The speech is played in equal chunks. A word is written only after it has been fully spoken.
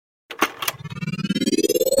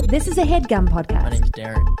This is a HeadGum podcast. My name's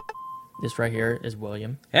Darren. This right here is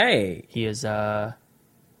William. Hey. He is part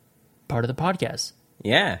of the podcast.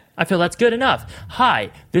 Yeah. I feel that's good enough.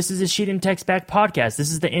 Hi, this is a Shoot and Text Back podcast.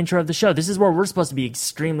 This is the intro of the show. This is where we're supposed to be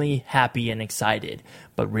extremely happy and excited,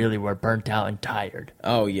 but really we're burnt out and tired.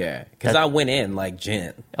 Oh, yeah. Because I went in like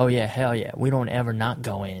Jen. Oh, yeah, hell yeah. We don't ever not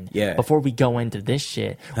go in. Yeah. Before we go into this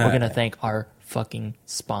shit, we're going to thank our fucking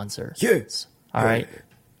sponsor. Yes. All right?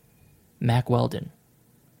 Mack Weldon.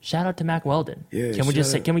 Shout out to Mack Weldon. Yeah,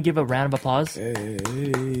 Can we give a round of applause? Hey,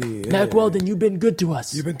 Mack Weldon, you've been good to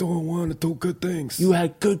us. You've been doing one or two good things. You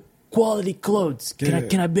had good quality clothes.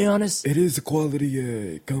 Can I be honest? It is a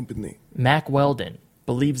quality company. Mack Weldon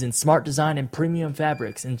believes in smart design and premium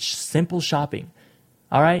fabrics and simple shopping.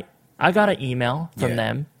 All right? I got an email from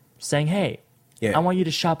them saying, hey, I want you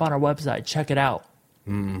to shop on our website. Check it out.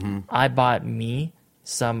 Mm-hmm. I bought me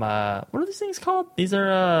some, what are these things called? These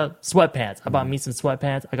are sweatpants. I bought me some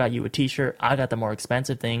sweatpants. I got you a t-shirt. I got the more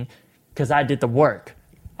expensive thing because I did the work.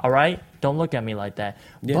 All right? Don't look at me like that.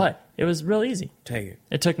 Yeah. But it was real easy. Take it.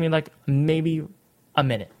 It took me like maybe a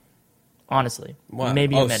minute. Honestly. Wow.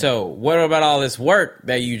 Maybe a minute. So what about all this work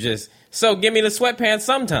that you just... So give me the sweatpants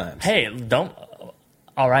sometimes. Hey, don't...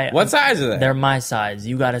 All right. What size are they? They're my size.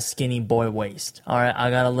 You got a skinny boy waist. All right.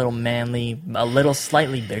 I got a little manly, a little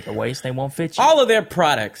slightly bigger waist. They won't fit you. All of their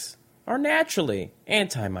products are naturally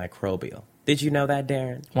antimicrobial. Did you know that,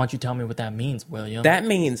 Darren? Why don't you tell me what that means, William? That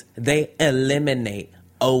means they eliminate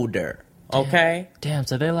odor. Okay? Damn,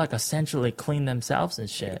 so they like essentially clean themselves and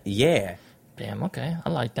shit. Yeah. Damn, okay. I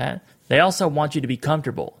like that. They also want you to be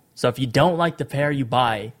comfortable. So if you don't like the pair you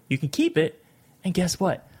buy, you can keep it. And guess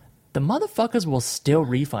what? The motherfuckers will still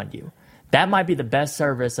refund you. That might be the best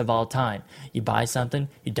service of all time. You buy something,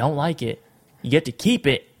 you don't like it, you get to keep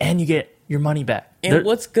it, and you get your money back. And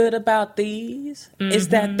what's good about these is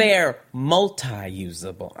that they're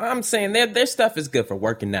multi-usable. I'm saying their stuff is good for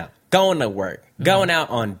working out, going to work, going out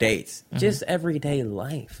on dates, just everyday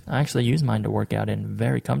life. I actually use mine to work out and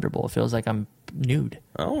very comfortable. It feels like I'm nude.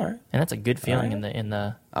 All right. And that's a good feeling in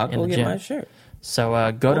the I'll go get gym. my shirt.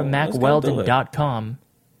 So go to MackWeldon.com.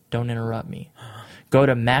 Don't interrupt me. Go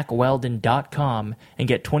to MackWeldon.com and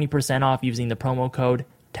get 20% off using the promo code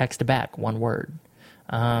TEXTBACK, one word.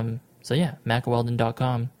 So yeah,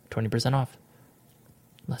 MackWeldon.com, 20% off.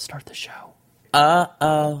 Let's start the show.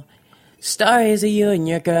 Uh-oh. Stories of you and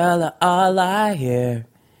your girl are all I hear.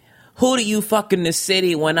 Who do you fuck in the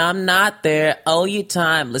city when I'm not there? Oh, your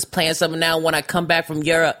time. Let's plan something now when I come back from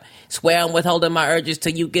Europe. Swear I'm withholding my urges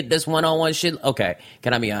till you get this one-on-one shit. Okay,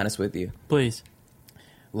 can I be honest with you? Please.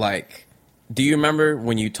 Like, do you remember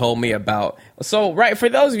when you told me about... So, right, for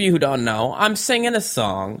those of you who don't know, I'm singing a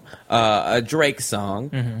song, a Drake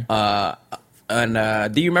song.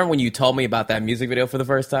 And do you remember when you told me about that music video for the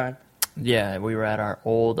first time? Yeah, we were at our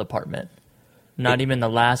old apartment. Not even the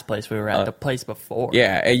last place we were at, the place before.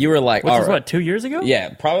 Yeah, and you were like... Which was what, 2 years ago?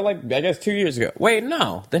 Yeah, probably like, I guess 2 years ago. Wait,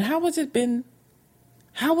 no. Then how would it have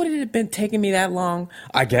been taking me that long?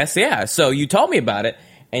 I guess, yeah. So you told me about it.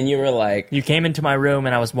 And you were like... You came into my room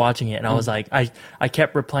and I was watching it and I was like... I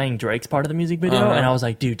kept replaying Drake's part of the music video and I was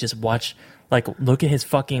like, dude, just watch... Like, look at his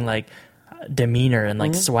fucking, like, demeanor and,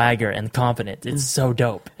 like, swagger and confidence. It's so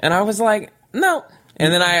dope. And I was like, no.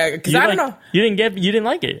 And then because I don't know. You didn't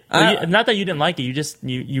like it. Not that you didn't like it.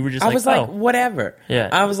 You were just like, I was like, whatever. Yeah.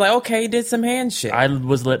 I was like, okay, he did some hand shit. I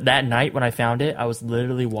was that night when I found it, I was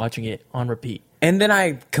literally watching it on repeat. And then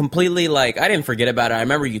I completely, like, I didn't forget about it. I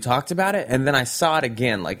remember you talked about it, and then I saw it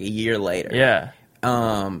again, like, a year later. Yeah.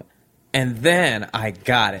 And then I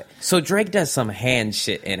got it. So Drake does some hand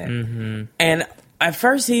shit in it. Mm-hmm. And at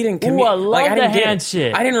first he didn't commit. Ooh, I love the hand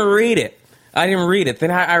shit. I didn't read it. Then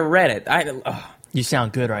I read it. You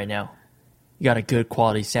sound good right now. You got a good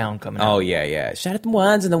quality sound coming out. Oh, yeah. Shout out the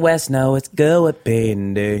ones in the West know it's good with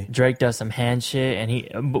Bindi. Drake does some hand shit, and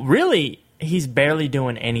he's barely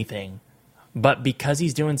doing anything. But because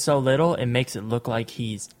he's doing so little, it makes it look like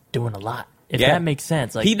he's doing a lot. If that makes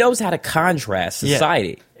sense. Like, he knows how to contrast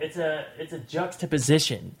society. Yeah. It's a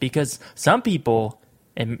juxtaposition because some people,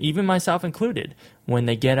 and even myself included, when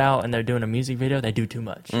they get out and they're doing a music video, they do too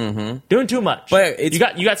much. Mm-hmm. Doing too much. But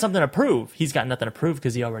you got something to prove. He's got nothing to prove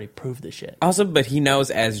because he already proved the shit. Also, but he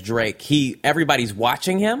knows as Drake, everybody's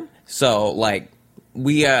watching him. So, like,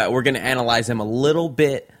 we're going to analyze him a little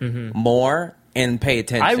bit more and pay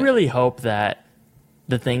attention. I really hope that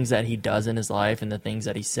the things that he does in his life and the things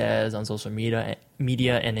that he says on social media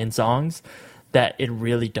and in songs, that it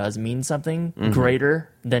really does mean something greater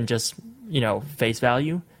than just, face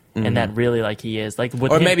value. And that really, like, he is. Like,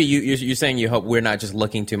 with or him, maybe you're saying you hope we're not just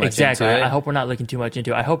looking too much exactly, into it. I hope we're not looking too much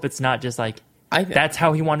into it. I hope it's not just, like, That's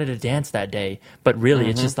how he wanted to dance that day. But really,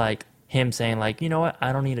 it's just like him saying, like, you know what?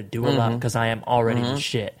 I don't need to do a lot because I am already the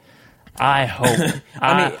shit. I hope.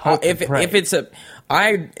 If it's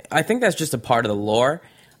I think that's just a part of the lore.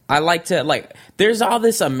 I like to, like, there's all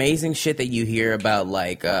this amazing shit that you hear about,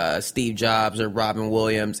 like, Steve Jobs or Robin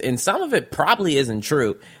Williams, and some of it probably isn't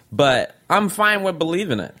true, but I'm fine with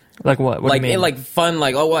believing it. Like what? What like, do you mean? like fun,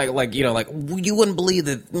 like, oh, like, you know, like, you wouldn't believe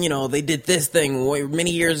that, you know, they did this thing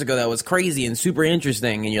many years ago that was crazy and super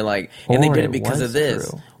interesting, and you're like, and they did it because of this.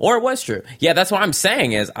 True. Or it was true. Yeah, that's what I'm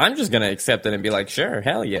saying is, I'm just going to accept it and be like, sure,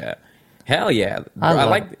 hell yeah. Hell yeah.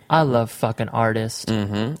 I love fucking artists.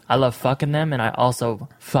 I love fucking them, and I also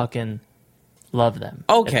fucking love them.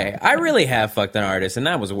 Okay, I really have fucked an artist, and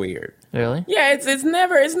that was weird. Really? Yeah, it's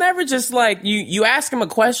never just like you ask them a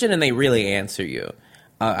question and they really answer you.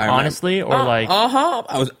 Honestly, or like...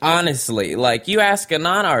 I was honestly, like, you ask a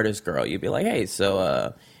non-artist girl, you'd be like, hey,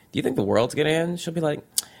 so, do you think the world's gonna end? She'll be like,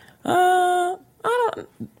 I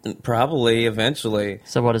don't... Probably, eventually.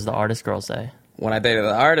 So what does the artist girl say? When I dated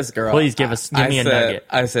the artist girl, please give me a nugget.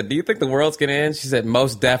 I said, do you think the world's going to end? She said,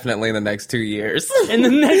 most definitely in the next 2 years. In the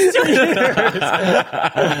next 2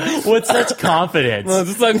 years? With such confidence.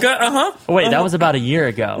 Wait, that was about a year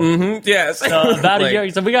ago. Yes. So about a year.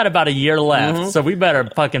 So we got about a year left. So we better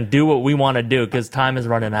fucking do what we want to do because time is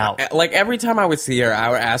running out. Like, every time I would see her, I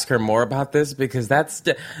would ask her more about this because that's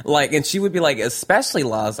like, and she would be like, especially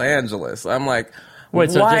Los Angeles. I'm like, wait,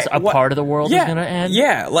 so just a part of the world is going to end?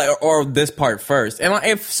 Yeah, like, or this part first. And like,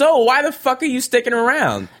 if so, why the fuck are you sticking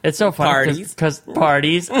around? It's so funny because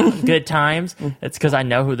parties, good times. It's because I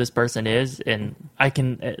know who this person is, and I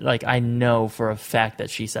can, like, I know for a fact that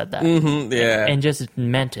she said that. Yeah. And just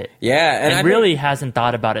meant it. Yeah. And really hasn't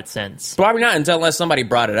thought about it since. Probably not unless somebody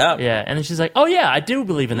brought it up. Yeah. And then she's like, oh, yeah, I do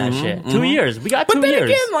believe in that shit. 2 years. We got 2 years. But then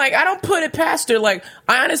again, like, I don't put it past her. Like,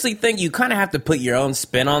 I honestly think you kind of have to put your own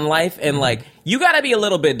spin on life, and, like, you gotta be a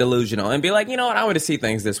little bit delusional and be like, you know what, I want to see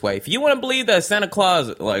things this way. If you want to believe that Santa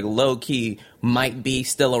Claus, like, low-key might be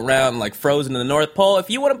still around, like, frozen in the North Pole,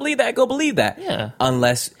 if you want to believe that, go believe that. Yeah.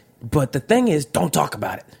 But the thing is, don't talk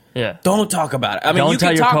about it. Yeah. Don't talk about it. I mean, don't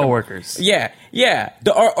tell your coworkers. Yeah.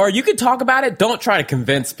 Or you could talk about it. Don't try to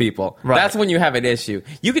convince people. Right. That's when you have an issue.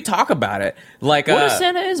 You could talk about it. Like, what if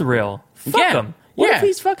Santa is real? Fuck him. What if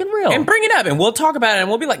he's fucking real? And bring it up, and we'll talk about it, and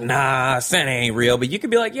we'll be like, nah, Santa ain't real. But you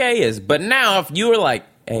could be like, yeah, he is. But now, if you were like,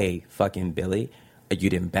 hey, fucking Billy,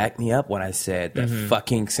 you didn't back me up when I said that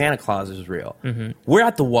fucking Santa Claus is real. We're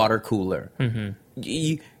at the water cooler.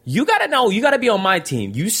 You gotta know, you gotta be on my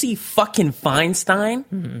team. You see fucking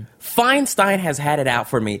Feinstein? Feinstein has had it out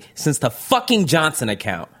for me since the fucking Johnson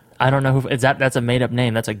account. I don't know who is that. That's a made up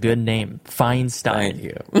name. That's a good name, Feinstein. Thank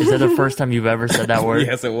you. Is that the first time you've ever said that word?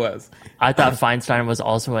 Yes, it was. I thought Feinstein was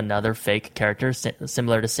also another fake character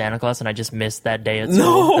similar to Santa Claus, and I just missed that day at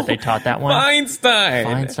school that they taught that one.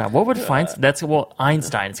 Feinstein. What would Feinstein? That's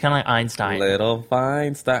Einstein. It's kind of like Einstein. Little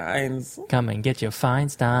Feinsteins. Come and get your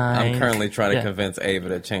Feinstein. I'm currently trying to convince Ava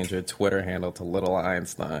to change her Twitter handle to Little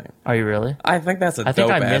Einstein. Are you really? I think that's a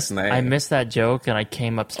dope ass name. I missed that joke, and I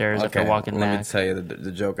came upstairs after walking back. Let me tell you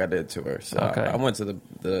the joke I did to her. So I went to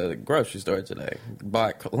the grocery store today,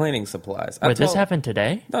 bought cleaning supplies. Wait, this happened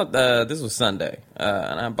today? No, this was Sunday,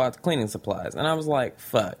 and I bought cleaning supplies, and I was like,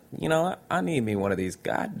 "Fuck, you know what? I need me one of these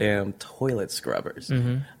goddamn toilet scrubbers."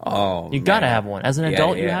 Oh, you gotta have one as an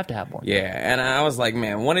adult. You have to have one. Yeah, and I was like,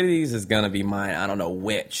 "Man, one of these is gonna be mine. I don't know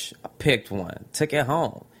which." I picked one, took it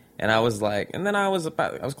home, and I was like, and then I was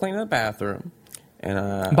cleaning the bathroom,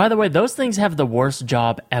 and by the way, those things have the worst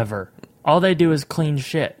job ever. All they do is clean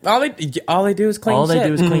shit. All they do is clean shit. All they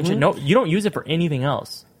do is clean shit. No, you don't use it for anything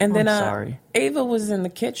else. And then sorry. Ava was in the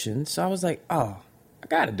kitchen, so I was like, oh, I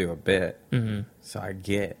got to do a bit. So I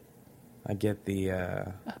get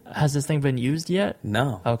the... Has this thing been used yet?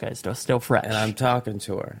 No. Okay, still fresh. And I'm talking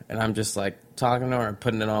to her, and I'm just like talking to her and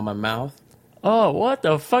putting it on my mouth. Oh, what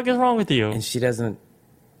the fuck is wrong with you? And she doesn't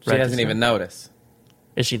even notice.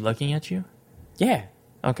 Is she looking at you? Yeah.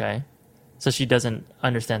 Okay. So she doesn't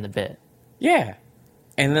understand the bit. Yeah.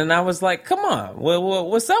 And then I was like, come on,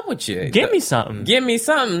 what's up with you? Give me something. Give me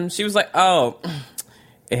something. She was like, oh,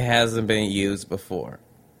 it hasn't been used before.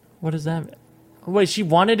 What does that mean? Wait, she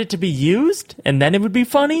wanted it to be used and then it would be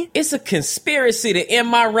funny? It's a conspiracy to end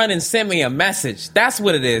my run and send me a message. That's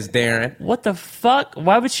what it is, Darren. What the fuck?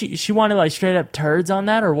 Why would she wanted like straight up turds on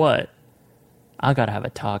that or what? I gotta have a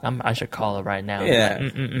talk. I should call her right now. Yeah.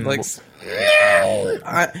 Like, when's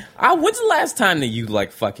the last time that you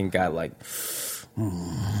like fucking got like fuck?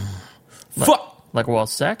 Like well,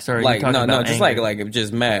 sex or are like you talking about just anger? like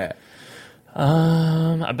just mad.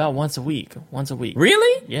 About once a week.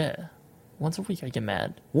 Really? Yeah. Once a week I get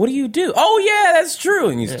mad. What do you do? Oh, yeah, that's true.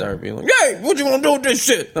 And you start being like, hey, what you want to do with this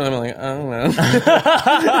shit? And I'm like, I don't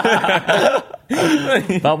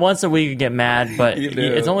know. About once a week I get mad, but You do.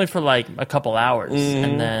 it's only for like a couple hours.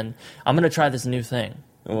 And then I'm going to try this new thing.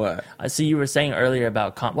 What? I see you were saying earlier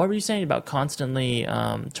about, what were you saying about constantly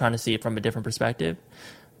trying to see it from a different perspective?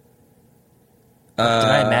 Did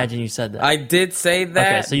I imagine you said that? I did say that.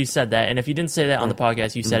 Okay, so you said that. And if you didn't say that on the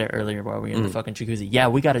podcast, you said it earlier while we were in the fucking jacuzzi. Yeah,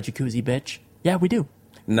 we got a jacuzzi, bitch. Yeah, we do.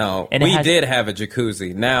 No, And it we has- did have a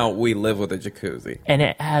jacuzzi. Now we live with a jacuzzi. And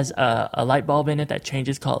it has a light bulb in it that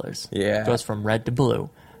changes colors. Yeah. It goes from red to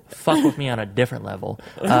blue. Fuck with me on a different level.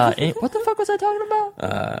 What the fuck was I talking about?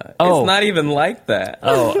 It's not even like that.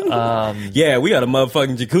 Yeah, we got a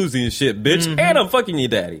motherfucking jacuzzi and shit, bitch. And I'm fucking your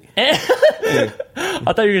daddy. I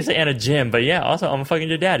thought you were going to say and a gym, but yeah, also I'm fucking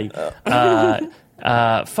your daddy.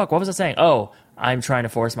 Fuck, what was I saying? Oh, I'm trying to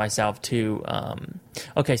force myself to...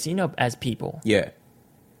 okay, so as people, Yeah.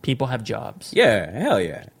 people have jobs. Yeah, hell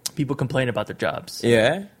yeah. People complain about their jobs.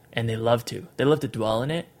 Yeah. And they love to. They love to dwell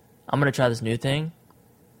in it. I'm going to try this new thing.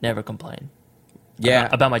 Never complain. Yeah.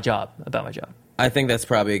 About my job. I think that's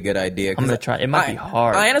probably a good idea. I'm going to try. It might be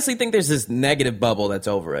hard. I honestly think there's this negative bubble that's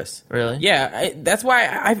over us. Really? Yeah, that's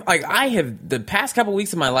why I have the past couple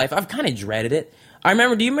weeks of my life I've kind of dreaded it. I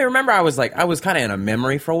remember. Do you remember? I was kind of in a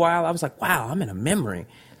memory for a while. I was like, wow, I'm in a memory.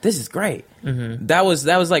 This is great. Mm-hmm. That was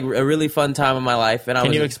like a really fun time in my life. And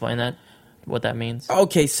Can you explain that? What that means?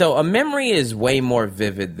 Okay, so a memory is way more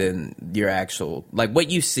vivid than your actual what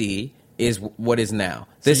you see is what is now.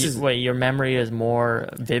 Your memory is more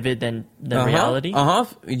vivid than reality?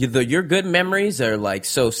 Your good memories are like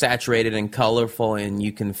so saturated and colorful, and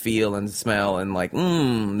you can feel and smell and like,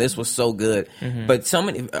 this was so good. Mm-hmm. But so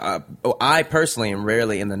many, I personally am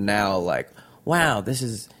rarely in the now like, wow, this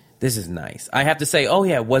is nice. I have to say, oh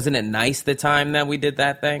yeah, wasn't it nice the time that we did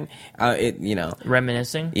that thing?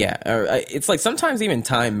 Reminiscing? Yeah, it's like sometimes even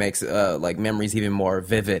time makes like memories even more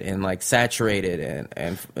vivid and like saturated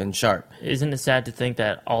and sharp. Isn't it sad to think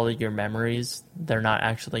that all of your memories, they're not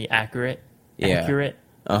actually accurate? Yeah. Accurate?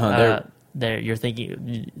 You're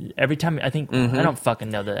thinking every time. I think I don't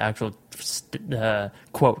fucking know the actual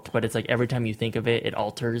quote, but it's like every time you think of it, it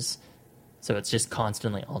alters. So it's just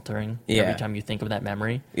constantly altering every time you think of that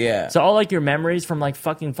memory. Yeah. So all like your memories from like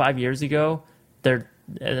fucking 5 years ago,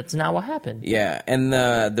 that's not what happened. Yeah, and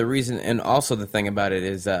the reason, and also the thing about it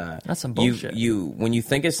is, that's some bullshit. You when you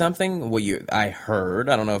think of something, I heard,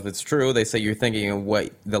 I don't know if it's true. They say you're thinking of what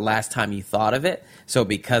the last time you thought of it. So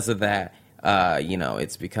because of that,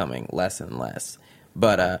 it's becoming less and less.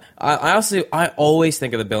 But I always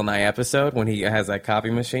think of the Bill Nye episode when he has that copy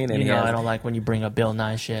machine. And I don't like when you bring up Bill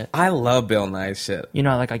Nye shit. I love Bill Nye shit.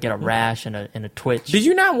 I get a rash and a twitch. Did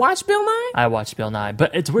you not watch Bill Nye? I watched Bill Nye,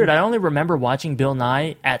 but it's weird. I only remember watching Bill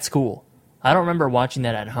Nye at school. I don't remember watching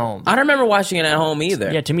that at home. I don't remember watching it at home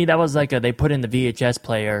either. Yeah, to me that was like they put in the VHS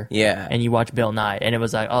player. Yeah, and you watch Bill Nye, and it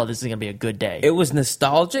was like, oh, this is gonna be a good day. It was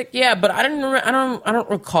nostalgic, yeah, but I don't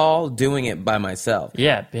recall doing it by myself.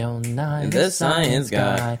 Yeah, Bill Nye, the science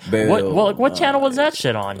guy. What channel was that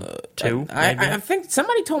shit on? Two. I think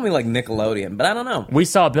somebody told me like Nickelodeon, but I don't know. We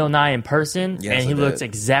saw Bill Nye in person, yes, and he looks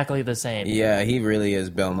exactly the same. Yeah, he really is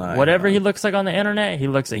Bill Nye. Whatever he looks like on the internet, he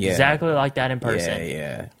looks exactly like that in person.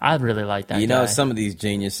 Yeah. I really like that. Some of these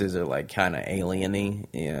geniuses are like kind of alien-y.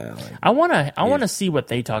 Yeah, I wanna see what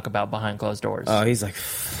they talk about behind closed doors. Oh, he's like,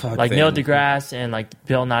 fuck like them. Neil deGrasse and like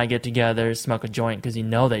Bill Nye get together, smoke a joint because they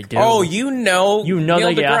do. Oh, Neil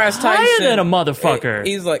they get deGrasse higher Tyson than a motherfucker.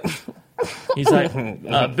 He's like. He's like,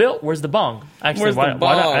 Bill, where's the bong? Actually, Where's the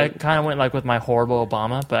bong? I kind of went like with my horrible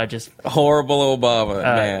Obama, but I just horrible Obama,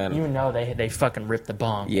 man. They fucking ripped the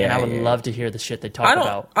bong. Yeah, and I would love to hear the shit they talk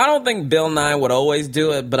about. I don't think Bill Nye would always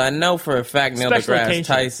do it, but I know for a fact Neil deGrasse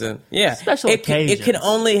Tyson. Yeah, special occasions. It can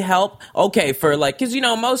only help. Okay, for like, because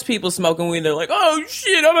most people smoking weed, they're like, oh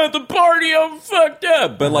shit, I'm at the party, I'm fucked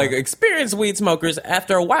up. But like experienced weed smokers,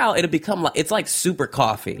 after a while, it'll become like it's like super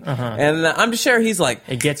coffee, and I'm sure he's like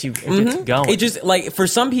it gets you. Gets going. It just like for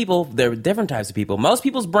some people, there are different types of people. Most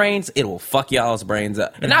people's brains, it will fuck y'all's brains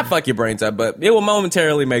up, and not fuck your brains up, but it will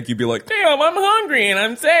momentarily make you be like, "Damn, I'm hungry and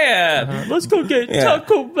I'm sad. Let's go get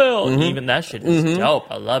Taco Bell." Even that shit is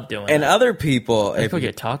dope. I love doing. And that. other people, let's go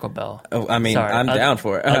get Taco Bell. Oh, I mean, I'm down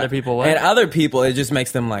for it. Other people, what? And other people, it just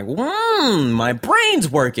makes them like, my brain's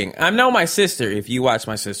working. I know my sister. If you watch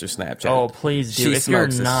my sister's Snapchat, oh please do. She if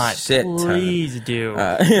you're smokes a not, shit please ton. do.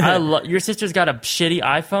 Your sister's got a shitty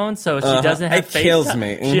iPhone, so she doesn't have it kills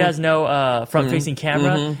me. She has no front-facing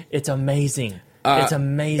camera. It's amazing. It's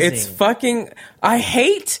amazing. It's fucking. I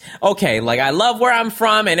hate. Okay, like I love where I'm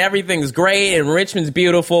from and everything's great and Richmond's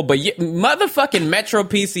beautiful, but motherfucking Metro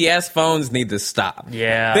PCS phones need to stop.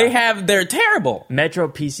 Yeah, they're terrible. Metro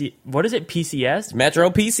PC. What is it? PCS. Metro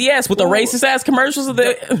PCS with the racist ass commercials of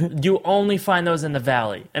the. You only find those in the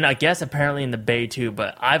Valley, and I guess apparently in the Bay too.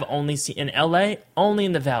 But I've only seen in LA, only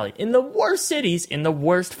in the Valley, in the worst cities, in the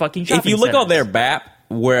worst fucking shopping If you look centers. on their map.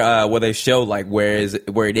 Where they show like where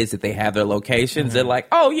it is that they have their locations, they're like,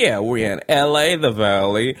 oh yeah, we're in L.A., the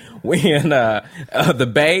Valley, we're in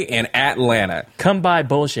the Bay, and Atlanta. Come by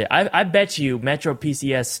bullshit. I bet you Metro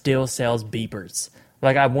PCS still sells beepers.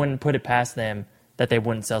 Like I wouldn't put it past them that they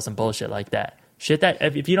wouldn't sell some bullshit like that. Shit that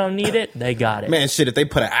if you don't need it, they got it. Man, shit, if they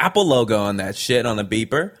put an Apple logo on that shit on the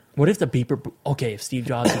beeper. What if the beeper? Okay, if Steve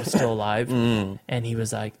Jobs was still alive and he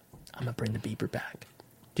was like, I'm gonna bring the beeper back.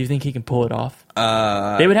 Do you think he can pull it off?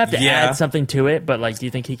 They would have to add something to it, but like, do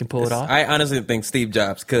you think he can pull it off? I honestly think Steve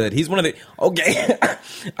Jobs could. He's one of the... Okay,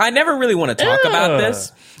 I never really want to talk about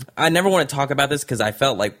this. I never want to talk about this because I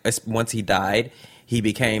felt like once he died, he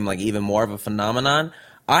became like even more of a phenomenon.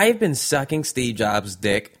 I've been sucking Steve Jobs'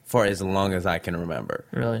 dick for as long as I can remember.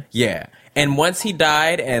 Really? Yeah. And once he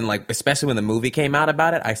died, and like especially when the movie came out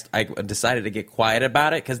about it, I decided to get quiet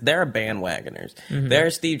about it because there are bandwagoners. There are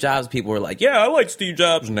Steve Jobs people who are like, yeah, I like Steve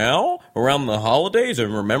Jobs now around the holidays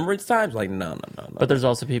and remembrance times. Like, no. But there's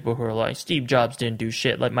also people who are like, Steve Jobs didn't do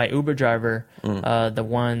shit. Like my Uber driver, the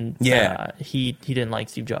one, he didn't like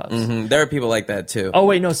Steve Jobs. There are people like that too. Oh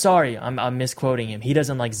wait, no, sorry, I'm misquoting him. He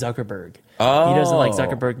doesn't like Zuckerberg. He doesn't like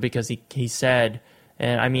Zuckerberg because he said.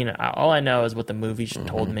 And I mean, all I know is what the movie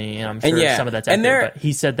told me, and I'm sure some of that's accurate. But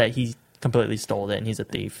he said that he completely stole it, and he's a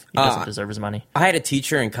thief. He doesn't deserve his money. I had a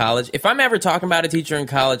teacher in college. If I'm ever talking about a teacher in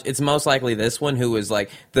college, it's most likely this one, who was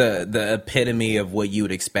like the epitome of what you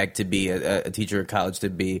would expect to be a teacher in college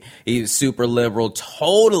to be. He was super liberal,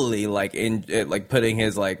 totally like putting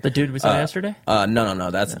his like the dude we saw yesterday.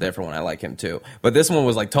 No, that's a different one. I like him too, but this one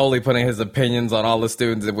was like totally putting his opinions on all the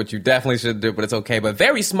students, which you definitely shouldn't do, but it's okay. But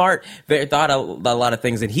very smart, very thought a lot of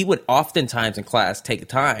things, and he would oftentimes in class take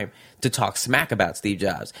time to talk smack about Steve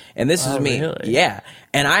Jobs. And this is me. Really? Yeah.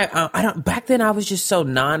 And I don't, back then I was just so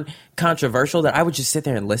non-controversial that I would just sit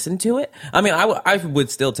there and listen to it. I mean, I would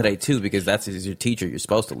still today too, because that's your teacher. You're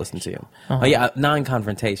supposed to listen to him. Yeah.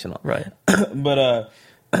 Non-confrontational. Right. But,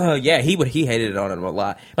 yeah, he hated it on him a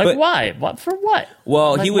lot. Like, but, why? What for? What?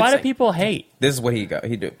 Well, like, he would. Why say, do people hate? This is what he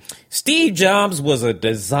do. Steve Jobs was a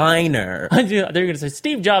designer. They're gonna say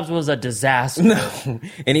Steve Jobs was a disaster. No,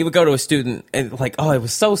 and he would go to a student and like, oh, it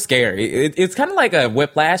was so scary. It's kind of like a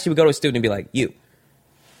whiplash. He would go to a student and be like, "You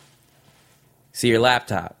see your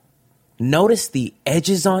laptop? Notice the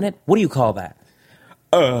edges on it. What do you call that?"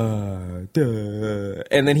 And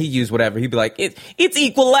then he used whatever. He'd be like, it's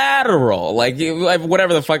equilateral, like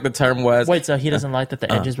whatever the fuck the term was. Wait, so he doesn't like that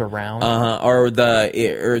the edges were round, or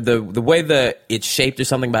the way it's shaped or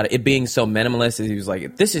something about it being so minimalist. He was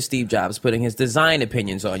like, this is Steve Jobs putting his design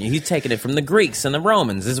opinions on you. He's taking it from the Greeks and the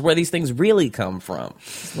Romans. This is where these things really come from.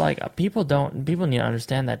 It's like people need to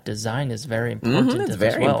understand that design is very important. It's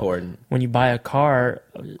very important. When you buy a car,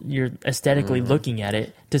 you're aesthetically looking at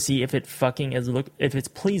it to see if it fucking if it's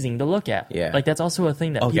pleasing to look at. Yeah. Like that's also a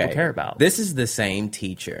thing that people care about. This is the same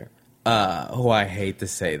teacher who I hate to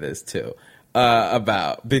say this to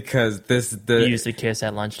about, because you used to kiss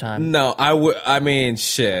at lunchtime. No, I mean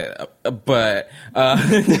shit, but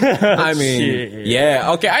I mean Shit.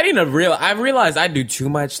 yeah, okay. I realized I do too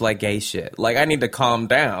much like gay shit. Like I need to calm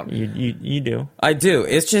down. You do. I do.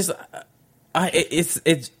 It's just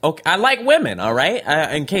it's okay. I like women. All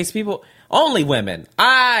right. In case people. Only women.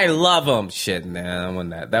 I love them. Shit,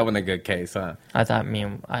 man. That wasn't a good case, huh? I thought,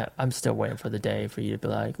 I'm still waiting for the day for you to be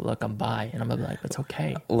like, look, I'm bi. And I'm going to be like, it's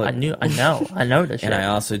okay. Look, I know this shit. And I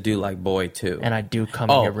also do like boy, too. And I do come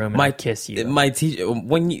in your room and I kiss you. My teacher,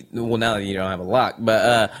 now that you don't have a lock,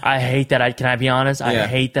 but... I hate that can I be honest? I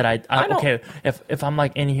hate that okay, if I'm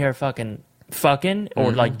like in here fucking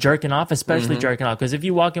or like jerking off, especially jerking off, because if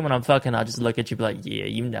you walk in when I'm fucking, I'll just look at you and be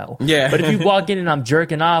like, yeah. But if you walk in and I'm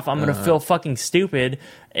jerking off, I'm gonna feel fucking stupid,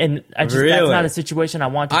 and that's not a situation I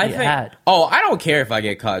want to be had. I don't care if I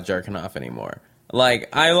get caught jerking off anymore. Like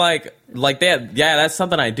I like that. Yeah, that's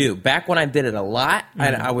something I do. Back when I did it a lot,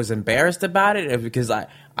 and I was embarrassed about it because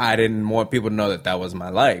I didn't want people to know that was my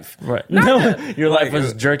life. Right. No, your life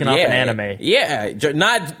was jerking off in anime. Yeah.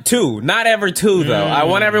 Not ever two, though. I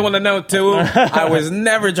want everyone to know, too. I was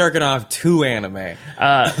never jerking off to anime.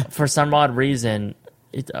 For some odd reason,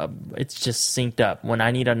 it's just synced up. When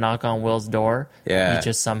I need to knock on Will's door, he's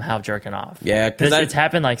just somehow jerking off. Yeah, because it's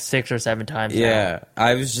happened like 6 or 7 times. Yeah, now.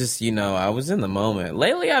 I was just, I was in the moment.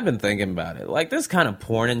 Lately, I've been thinking about it. Like, this kind of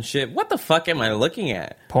porn and shit, what the fuck am I looking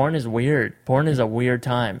at? Porn is weird. Porn is a weird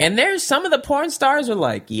time. And there's some of the porn stars are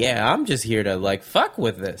like, yeah, I'm just here to, like, fuck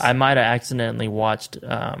with this. I might have accidentally watched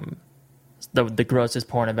the grossest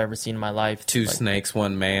porn I've ever seen in my life. Two snakes,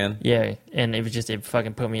 one man. Yeah, and it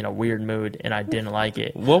fucking put me in a weird mood, and I didn't like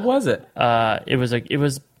it. What was it? It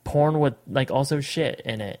was porn with like also shit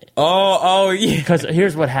in it. Oh yeah. Because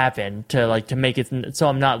here's what happened to make it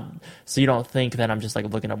so you don't think that I'm just like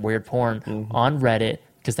looking up weird porn on Reddit.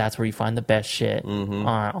 Because that's where you find the best shit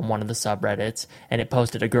on one of the subreddits. And it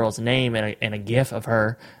posted a girl's name and a gif of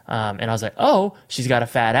her. And I was like, oh, she's got a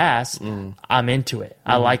fat ass. I'm into it.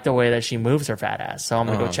 I like the way that she moves her fat ass. So I'm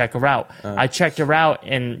going to go check her out. I checked her out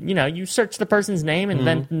and, you search the person's name and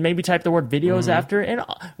then maybe type the word videos after. And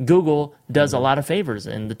Google does a lot of favors.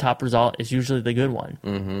 And the top result is usually the good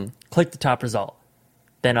one. Click the top result.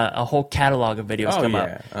 Then a whole catalog of videos come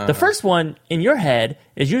up. The first one in your head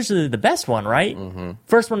is usually the best one, right?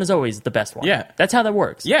 First one is always the best one. Yeah. That's how that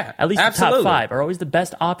works. Yeah, At least absolutely. the top 5 are always the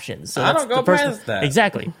best options. So I don't go past that.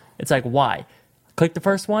 Exactly. It's like, why? Click the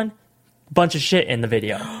first one, bunch of shit in the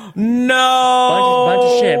video. No! Bunch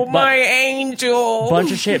of shit. My angel!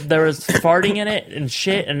 Bunch of shit. There was farting in it and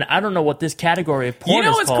shit, and I don't know what this category of porn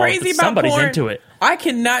is what's called, crazy but about somebody's porn? into it. I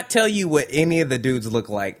cannot tell you what any of the dudes look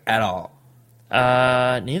like at all.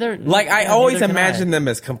 Neither. Like, I always imagine them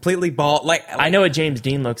as completely bald. Like, I know what James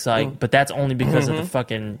Dean looks like, but that's only because of the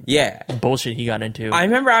fucking bullshit he got into. I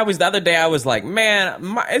remember the other day I was like,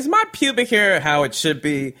 man, is my pubic hair how it should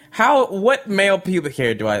be? What male pubic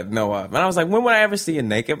hair do I know of? And I was like, when would I ever see a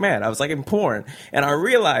naked man? I was like, in porn. And I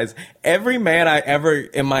realized every man I ever,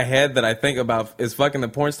 in my head that I think about is fucking the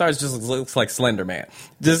porn stars just looks like Slender Man.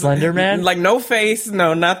 Just Slender Man? Like, no face,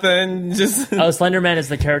 no nothing. Just Slender Man is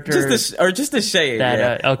the character. Just a shade.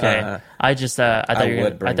 That, okay. I thought you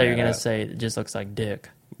were bring gonna up. say it just looks like dick.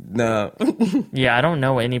 No. Yeah, I don't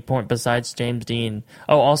know any point besides James Dean.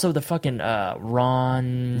 Oh, also the fucking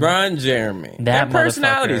Ron Jeremy. That Their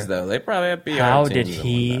personalities, motherfucker. though. They probably have PR How teams did and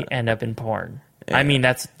he whatnot. end up in porn? Yeah. I mean,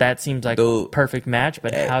 that seems like a perfect match,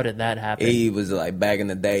 but how did that happen? He was like, back in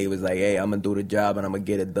the day, he was like, hey, I'm going to do the job and I'm going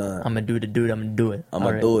to get it done. I'm gonna do the dude. I'm gonna do it. I'm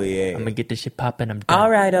going to do it, yeah. I'm gonna get this shit popping. I'm done. All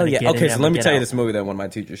right, I'm gonna get Okay, it, so I'm let gonna me get tell you out. this movie that one of my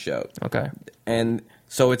teachers showed. Okay. And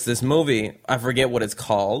so it's this movie, I forget what it's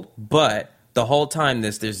called, but the whole time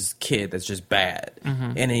there's this kid that's just bad.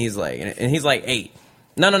 And he's like 8.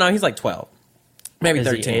 No, he's like 12. Maybe Is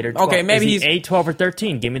 13. he 8 or 12? Okay, maybe Is he he's 8, 12, or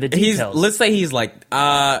 13. Give me the details. let's say he's like,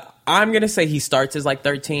 I'm going to say he starts as like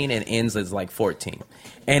 13 and ends as like 14.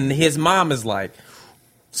 And his mom is like,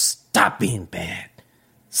 stop being bad.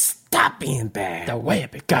 Stop being bad. The way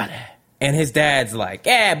it got it. And his dad's like,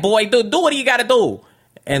 yeah, boy, do what you got to do.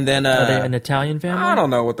 And then Are they an Italian family? I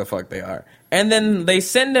don't know what the fuck they are. And then they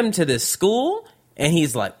send him to this school, and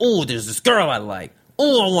he's like, oh, there's this girl I like.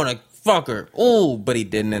 Oh, I want to fuck her. Oh, but he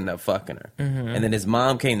didn't end up fucking her. And then his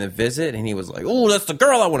mom came to visit, and he was like, oh, that's the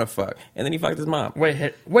girl I want to fuck. And then he fucked his mom.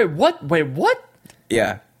 Wait, what? Wait, what?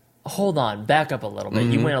 Yeah. Hold on, back up a little bit.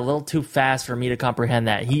 You went a little too fast for me to comprehend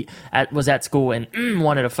that. He was at school and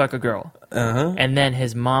wanted to fuck a girl. And then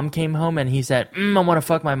his mom came home and he said, I want to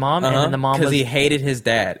fuck my mom. And then the mom because he hated his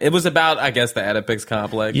dad. It was about, I guess, the Oedipus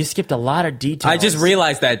complex. You skipped a lot of details. I just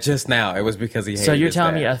realized that just now. It was because he hated his dad. So you're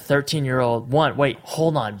telling me a 13-year-old wait,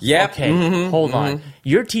 hold on. Yep. Okay, hold on.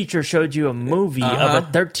 Your teacher showed you a movie of a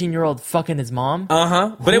 13-year-old fucking his mom?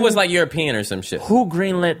 But it was like European or some shit. Who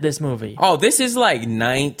greenlit this movie? Oh, this is like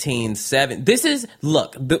 1970. This is,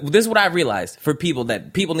 look, this is what I realized for people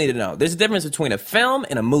that people need to know. There's a difference between a film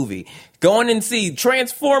and a movie. Going and see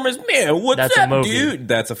Transformers, man, what's That's a up, movie. dude?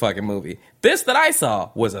 That's a fucking movie. This that I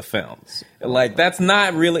saw was a film. Like, that's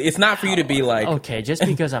not really, it's not for you to be like. Okay, just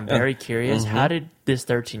because I'm very curious, how did this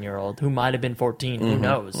 13-year-old, who might have been 14, who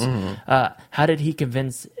knows, how did he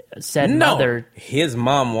convince said mother? His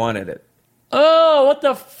mom wanted it. Oh, what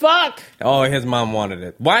the fuck? Oh, his mom wanted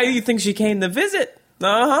it. Why do you think she came to visit?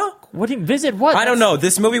 What do you visit? What? I don't know.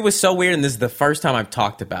 This movie was so weird, and this is the first time I've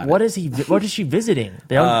talked about it. What is he? What is she visiting?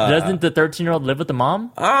 Doesn't the 13-year-old live with the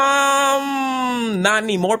mom? Not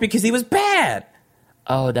anymore because he was bad.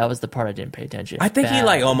 Oh, that was the part I didn't pay attention. I think he,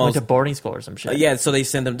 like, almost- went to boarding school or some shit. Yeah, so they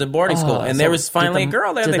sent him to boarding school, and there was finally a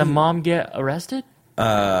girl there. Did that the he- mom get arrested?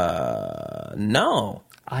 No.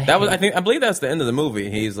 I believe that's the end of the movie.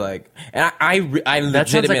 He's like, and I That sounds like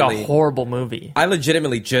legitimately, a horrible movie. I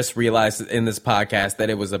legitimately just realized in this podcast that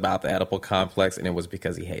it was about the Oedipal complex, and it was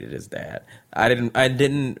because he hated his dad. I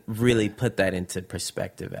didn't really put that into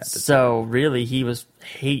perspective at the time. So really, he was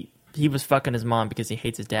fucking his mom because he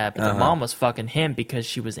hates his dad, but the mom was fucking him because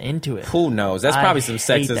she was into it. Who knows? That's probably some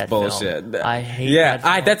hate sexist that bullshit. film. I hate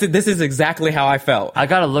that film. This is exactly how I felt. I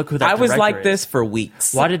gotta look who that I was director like is. this for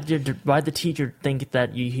weeks. Why did the teacher think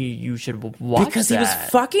that you should watch Because that? he was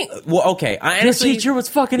fucking. Well, okay. The teacher was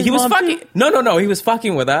fucking his He was mom fucking. too? No. He was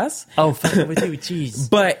fucking with us. Oh, fucking with you, jeez.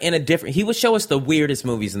 But in a different, he would show us the weirdest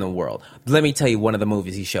movies in the world. Let me tell you one of the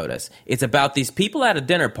movies he showed us. It's about these people at a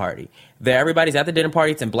dinner party. Everybody's at the dinner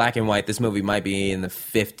party. It's in black and white. This movie might be in the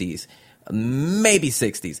 50s, maybe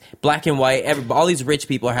 60s. Black and white. All these rich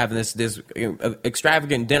people are having this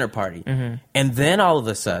extravagant dinner party. Mm-hmm. And then all of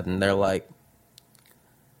a sudden, they're like,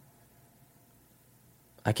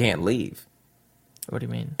 I can't leave. What do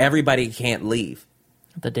you mean? Everybody can't leave.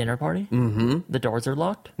 The dinner party? Mm-hmm. The doors are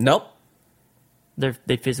locked? Nope.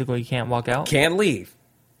 They physically can't walk out? Can't leave.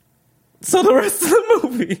 So the rest of the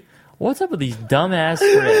movie... What's up with these dumbass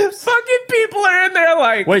scripts? Fucking people are in there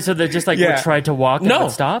like... Wait, so they're just like, Yeah. would try to walk and No.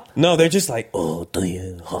 would stop? No, they're just like, oh, no,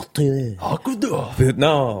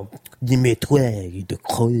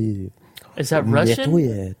 Is that Russian?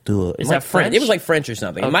 Is that French? It was like French or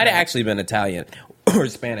something. It Okay. might have actually been Italian or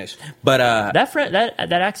Spanish. But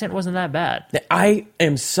That accent wasn't that bad. I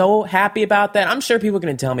am so happy about that. I'm sure people are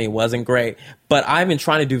going to tell me it wasn't great, but I've been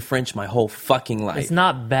trying to do French my whole fucking life. It's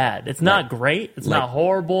not bad. It's not great. It's not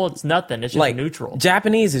horrible. It's nothing. It's just like neutral.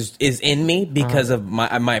 Japanese is in me because of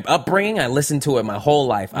my upbringing. I listened to it my whole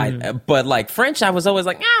life. But like French, I was always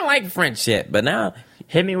like, I don't like French shit. But now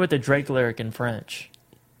Hit me with a Drake lyric in French.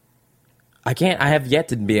 I can't. I have yet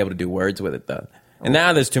to be able to do words with it though. And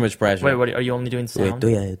now there's too much pressure. Wait, what are you only doing sound?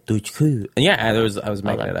 Yeah, I was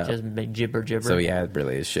making it up. Just make gibber. So yeah, it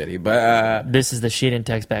really is shitty. But This is the Shit and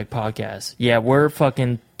Text Back podcast. Yeah, we're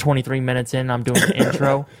fucking 23 minutes in. I'm doing the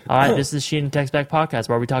intro. All right, this is the Shit and Text Back podcast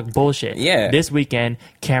where we talk bullshit. Yeah. This weekend,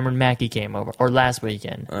 Cameron Mackey came over. Or last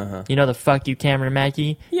weekend. You know the fuck you, Cameron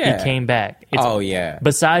Mackey? Yeah. He came back. oh yeah,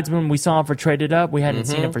 Besides when we saw him for Traded Up, we hadn't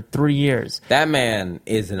seen him for 3 years. that man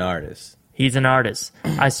is an artist. He's an artist.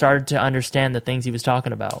 I started to understand the things he was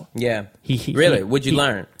talking about. Yeah. He Really? What'd you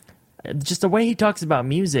learn? Just the way he talks about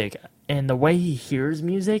music and the way he hears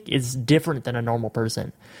music is different than a normal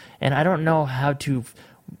person. And I don't know how to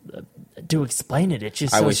explain it. It's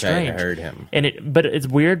just so I wish strange. I had heard him. But it's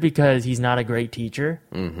weird because he's not a great teacher,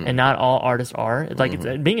 and not all artists are.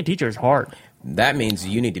 Like being a teacher is hard. That means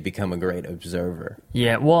you need to become a great observer.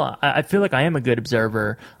 Yeah, well, I feel like I am a good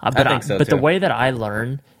observer, but think so, but the too. way that I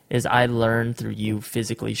learn is I learn through you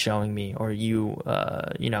physically showing me, or you,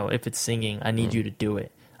 if it's singing, I need you to do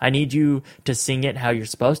it. I need you to sing it how you're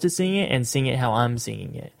supposed to sing it and sing it how I'm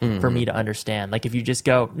singing it for me to understand. Like if you just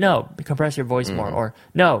go, no, compress your voice more, or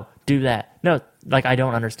no, do that. No, like I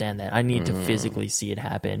don't understand that. I need to physically see it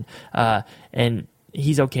happen. And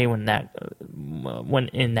he's okay when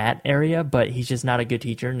in that area, but he's just not a good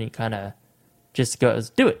teacher, and he kind of just goes,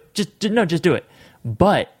 do it. Just do it.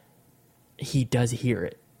 But he does hear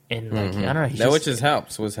it. And like I don't know, Which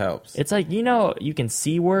helps. It's like you can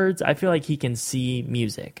see words. I feel like he can see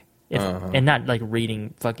music, and not like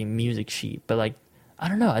reading fucking music sheet. But like I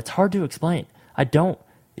don't know, it's hard to explain. I don't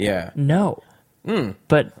know.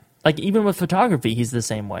 But like even with photography, he's the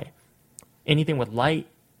same way. Anything with light,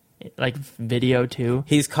 like video too.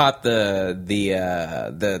 He's caught the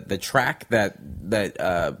track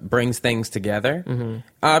that brings things together,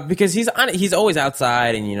 because he's always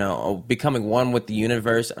outside and becoming one with the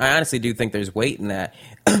universe. I honestly do think there's weight in that.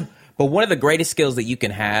 But one of the greatest skills that you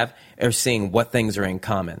can have are seeing what things are in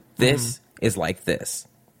common. This is like this.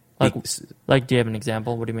 Like, do you have an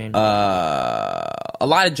example? What do you mean? A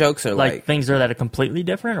lot of jokes are like things that are completely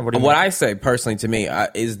different, or what do you what mean? I say personally to me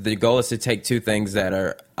is the goal is to take two things that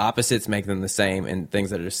are opposites, make them the same, and things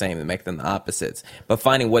that are the same and make them the opposites. But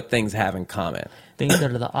finding what things have in common. Things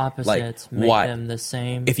that are the opposites make them the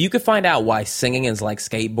same. If you could find out why singing is like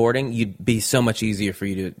skateboarding, you'd be so much easier for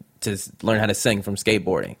you to learn how to sing from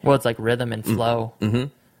skateboarding. Well, it's like rhythm and flow.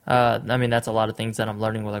 I mean, that's a lot of things that I'm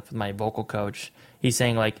learning with my vocal coach. He's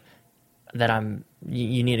saying like that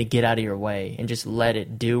you need to get out of your way and just let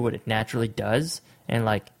it do what it naturally does and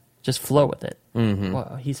like just flow with it.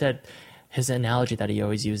 Well, he said his analogy that he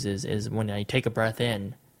always uses is when I take a breath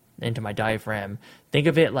into my diaphragm, think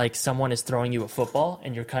of it like someone is throwing you a football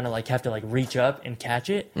and you're kind of like have to like reach up and catch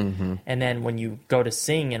it. And then when you go to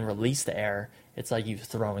sing and release the air, it's like you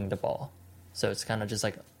throwing the ball. so it's kind of just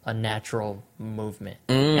like a natural movement.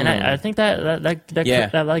 And I think that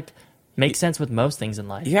like makes sense with most things in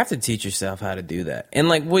life. You have to teach yourself how to do that. And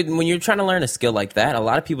like when you're trying to learn a skill like that, a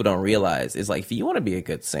lot of people don't realize is like if you want to be a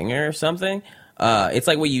good singer or something, it's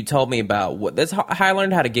like what you told me about. That's how I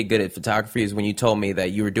learned how to get good at photography is when you told me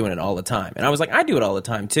that you were doing it all the time. And I was like, I do it all the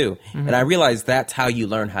time too. And I realized that's how you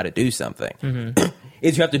learn how to do something.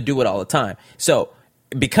 Is you have to do it all the time. So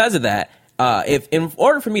because of that, if in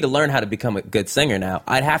order for me to learn how to become a good singer now,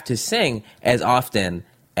 I'd have to sing as often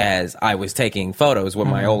as I was taking photos with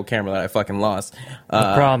my old camera that I fucking lost.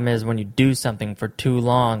 The problem is when you do something for too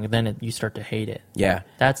long, then you start to hate it. Yeah.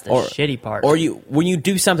 That's the shitty part. Or when you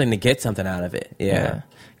do something to get something out of it. Yeah.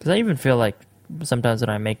 Because I even feel like sometimes when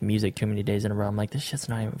I make music too many days in a row, I'm like, this shit's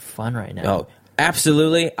not even fun right now. Oh,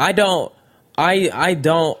 absolutely. I don't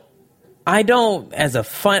as a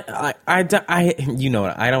fun you know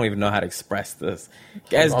what, I don't even know how to express this.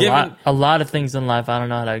 A lot of things in life I don't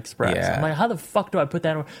know how to express. Yeah. I'm like, how the fuck do I put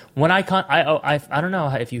that in? When I don't know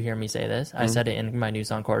if you hear me say this. I said it in my new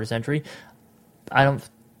song Quarter Century. I don't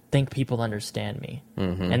think people understand me.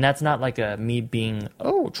 And that's not like me being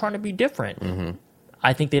trying to be different.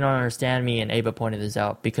 I think they don't understand me, and Ava pointed this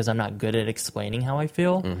out because I'm not good at explaining how I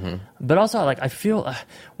feel. But also, like, I feel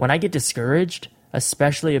when I get discouraged,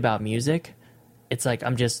 especially about music, it's like I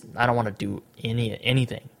don't want to do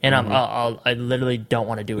anything, and I literally don't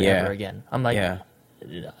want to do it ever again. I'm like,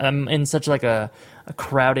 I'm in such like a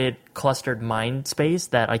crowded, clustered mind space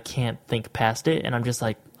that I can't think past it, and I'm just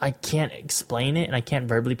like, I can't explain it, and I can't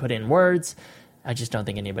verbally put it in words. I just don't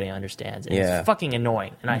think anybody understands. And it's fucking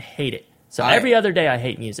annoying, and I hate it. So every other day, I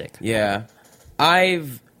hate music. Yeah,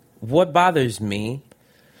 what bothers me.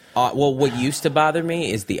 What used to bother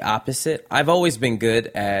me is the opposite. I've always been good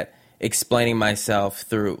at explaining myself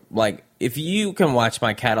through, like, if you can watch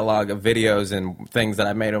my catalog of videos and things that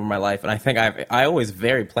I've made over my life, and I think I always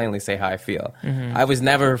very plainly say how I feel. I was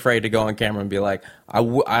never afraid to go on camera and be like, I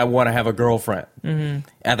want to have a girlfriend.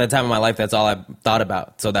 At that time of my life, that's all I thought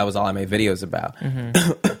about. So that was all I made videos about.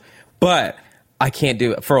 But I can't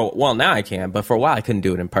do it now I can, but for a while I couldn't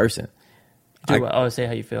do it in person. Say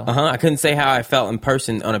how you feel. I couldn't say how I felt in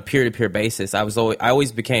person on a peer-to-peer basis. I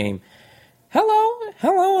always became, hello,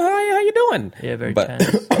 how you doing? Yeah, very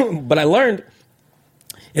tense. But I learned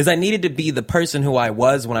is I needed to be the person who I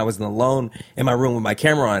was when I was alone in my room with my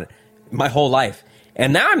camera on my whole life.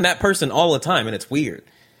 And now I'm that person all the time, and it's weird.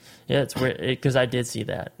 Yeah, it's weird because I did see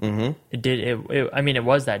that. It did. I mean, it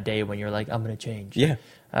was that day when you're like, I'm going to change. Yeah.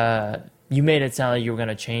 You made it sound like you were going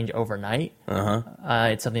to change overnight.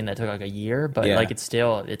 It's something that took like a year, but like it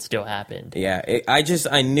still happened. Yeah,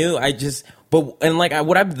 the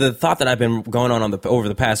thought that I've been going on over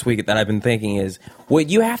the past week that I've been thinking is what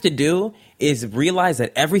you have to do is realize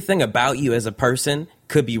that everything about you as a person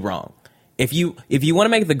could be wrong. If you want to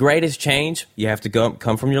make the greatest change, you have to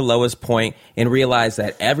come from your lowest point and realize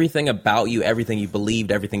that everything about you, everything you believed,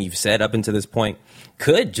 everything you've said up until this point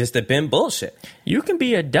could just have been bullshit. You can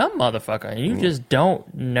be a dumb motherfucker and you just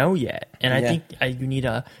don't know yet. And I think you need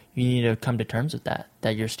to come to terms with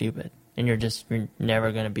that you're stupid and you're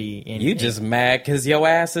never going to be anything. You just mad because your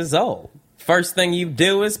ass is old. First thing you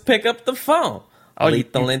do is pick up the phone.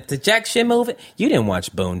 Lethal interjection movie. You didn't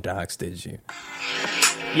watch Boondocks, did you?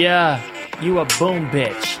 Yeah, you a boom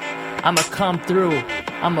bitch. I'ma come through.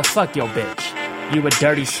 I'ma fuck your bitch. You a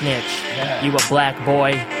dirty snitch. Yeah. You a black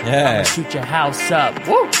boy. Yeah. I'ma shoot your house up.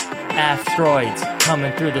 Woo! Asteroids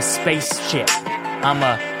coming through the spaceship.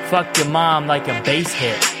 I'ma fuck your mom like a bass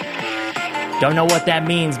hit. Don't know what that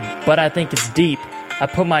means, but I think it's deep. I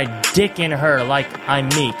put my dick in her like I'm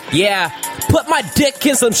Meek. Yeah, put my dick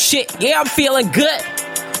in some shit. Yeah, I'm feeling good.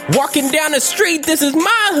 Walking down the street, this is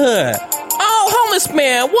my hood. Oh, homeless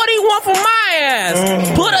man, what do you want from my ass?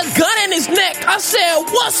 Put a gun in his neck. I said,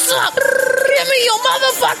 what's up? Give me your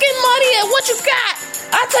motherfucking money and what you got.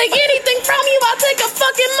 I'll take anything from you. I'll take a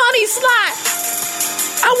fucking money slot.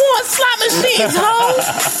 I want slot machines,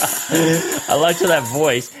 hoes. I like that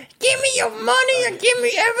voice. Give me your money and give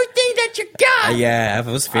me everything that you got. Yeah, I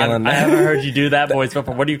was feeling that. I haven't heard you do that voice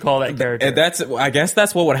before. What do you call that character? I guess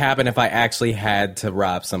that's what would happen if I actually had to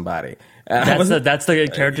rob somebody. That's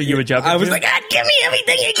the character you would jump into? I was like, give me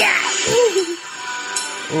everything you got.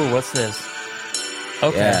 Ooh, what's this?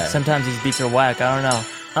 Okay, Yeah. Sometimes these beats are whack. I don't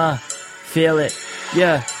know. Feel it.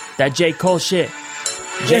 Yeah, that J. Cole shit.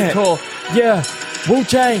 J. Cole. Yeah.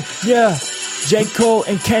 Wu-Tang. Yeah. J. Cole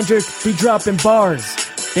and Kendrick be dropping bars.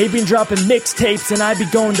 They been dropping mixtapes and I be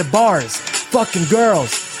going to bars. Fucking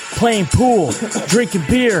girls. Playing pool. Drinking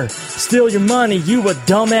beer. Steal your money. You a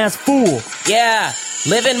dumbass fool. Yeah.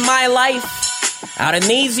 Living my life out in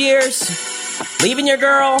these years. Leaving your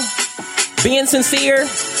girl. being sincere.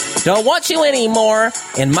 Don't want you anymore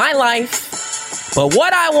in my life. But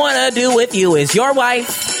what I want to do with you is your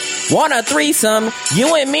wife. Want a threesome,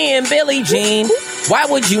 you and me and Billie Jean. Why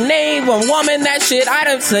would you name a woman that shit I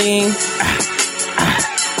done seen?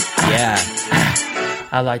 Yeah.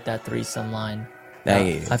 I like that threesome line.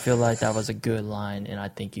 Thank you. I feel like that was a good line, and I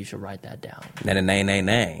think you should write that down.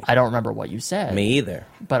 Nay. I don't remember what you said. Me either.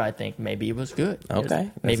 But I think maybe it was good.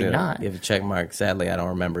 Okay. Maybe not. Give a check mark. Sadly, I don't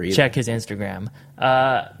remember either. Check his Instagram.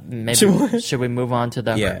 Maybe should we move on to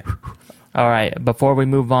the... Yeah. All right. Before we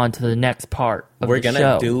move on to the next part of We're the going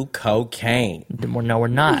show... to do cocaine. No, we're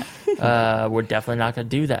not. We're definitely not going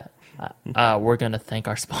to do that. We're going to thank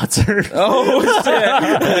our sponsor. Oh,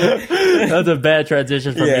 shit. That's a bad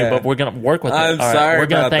transition for me, but we're going to work with it. I'm All right, sorry we're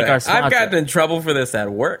gonna about thank that. our sponsor. I've gotten in trouble for this at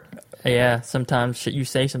work. Yeah, sometimes you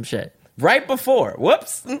say some shit. Right before.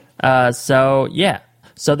 Whoops. So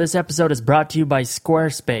this episode is brought to you by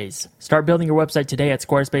Squarespace. Start building your website today at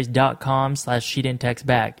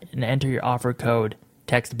squarespace.com/sheetandtextback and enter your offer code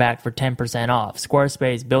TEXTBACK for 10% off.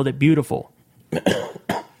 Squarespace, build it beautiful.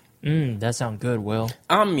 That sounds good, Will.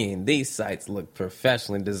 I mean, these sites look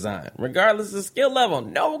professionally designed. Regardless of skill level,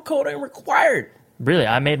 no coding required. Really,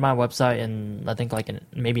 I made my website in, I think,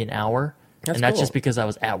 maybe an hour. That's That's cool. just because I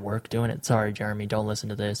was at work doing it. Sorry, Jeremy, don't listen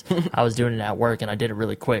to this. I was doing it at work, and I did it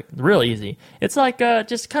really quick. Real easy. It's like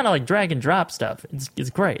just kind of like drag and drop stuff. It's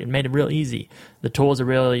great. It made it real easy. The tools are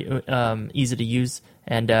really easy to use,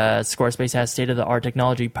 and Squarespace has state-of-the-art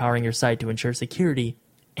technology powering your site to ensure security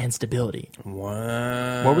and stability.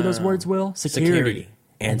 Wow. What were those words, Will? Security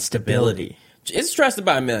and stability. It's trusted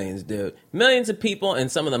by millions, dude. Millions of people and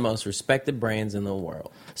some of the most respected brands in the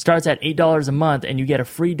world. Starts at $8 a month, and you get a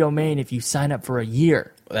free domain if you sign up for a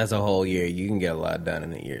year. That's a whole year. You can get a lot done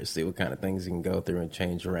in a year. See what kind of things you can go through and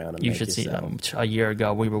change around. And You make should see yourself. a year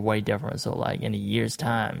ago we were way different. So like in a year's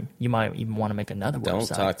time, you might even want to make another Don't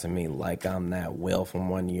website. talk to me like I'm that Will from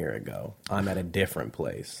 1 year ago. I'm at a different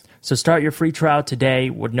place. So start your free trial today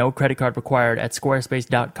with no credit card required at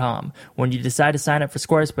squarespace.com. When you decide to sign up for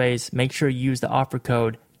Squarespace, make sure you use the offer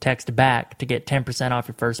code TEXTBACK to get 10% off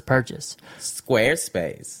your first purchase.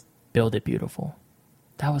 Squarespace. Build it beautiful.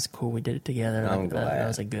 That was cool. We did it together. I'm That glad.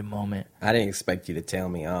 was a good moment. I didn't expect you to tell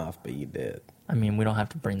me off, but you did. I mean, we don't have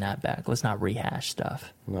to bring that back. Let's not rehash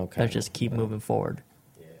stuff. Okay. Let's just keep moving forward.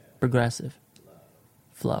 Progressive.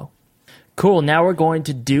 Flow. Cool. Now we're going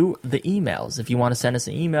to do the emails. If you want to send us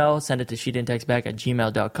an email, send it to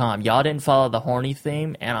sheetandtextback@gmail.com. Y'all didn't follow the horny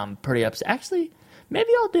theme, and I'm pretty upset. Actually, maybe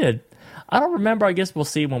y'all did. I don't remember. I guess we'll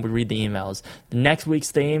see when we read the emails. The next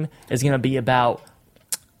week's theme is going to be about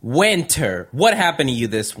Winter. What happened to you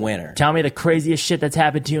this winter? tell me the craziest shit that's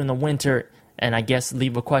happened to you in the winter, and I guess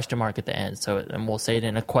leave a question mark at the end. And we'll say it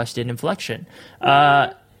in a question inflection.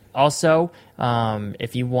 Also,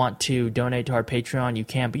 if you want to donate to our Patreon, you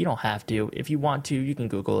can, but you don't have to. If you want to, you can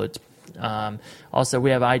Google it. Also, we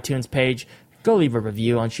have an iTunes page. Go leave a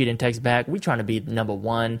review on Sheet and Text Back. We're trying to be number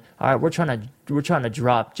one. All right, we're trying to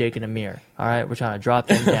drop Jake and Amir. All right, we're trying to drop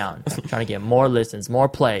them down. Trying to get more listens, more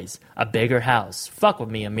plays, a bigger house. Fuck with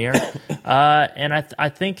me, Amir. And I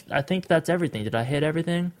think that's everything. Did I hit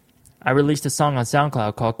everything? I released a song on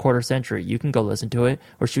SoundCloud called Quarter Century. You can go listen to it.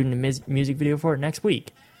 We're shooting a music video for it next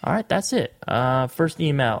week. All right, that's it. First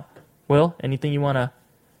email. Will, anything you wanna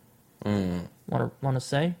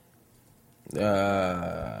say?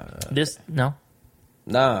 This no.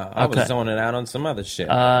 Nah, I Okay. was zoning out on some other shit.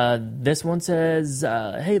 This one says,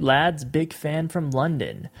 "Hey lads, big fan from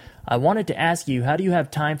London. I wanted to ask you, how do you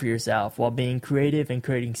have time for yourself while being creative and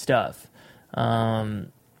creating stuff? So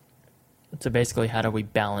basically, how do we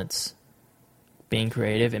balance being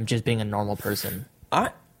creative and just being a normal person?"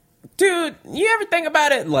 Dude, you ever think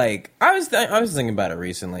about it? Like, I was thinking about it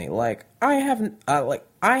recently. Like, I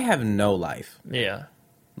have no life. Yeah.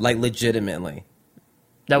 Like, legitimately.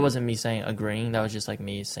 That wasn't me saying agreeing. That was just like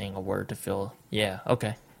me saying a word to feel, yeah,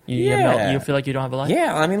 okay. You Yeah. you feel like you don't have a life?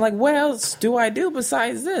 Yeah, I mean, like, what else do I do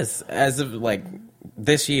besides this? As of, like,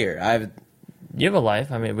 this year, You have a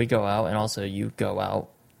life. I mean, we go out, and also you go out.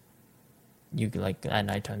 You like at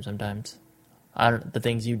nighttime sometimes. The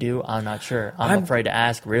things you do, I'm not sure. I'm afraid to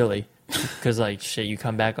ask, really, because like shit, you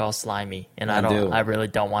come back all slimy, and I really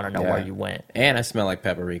don't want to know where you went. And I smell like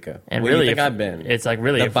paprika. And Where really, do you think if- I've been? It's like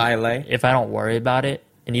really The Baile? If I don't worry about it,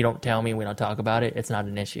 and you don't tell me, we don't talk about it, it's not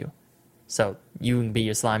an issue. So you can be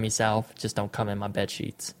your slimy self. Just don't come in my bed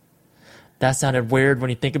sheets. That sounded weird when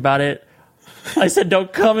you think about it. I said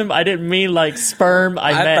don't come in. I didn't mean like sperm.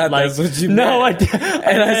 I meant thought like that's what you no. meant.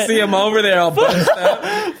 I see him over there all bunched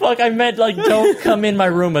up. Fuck, I meant like don't come in my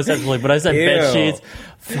room essentially, but I said bed Ew. sheets.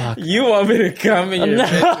 Fuck. You want me to come in your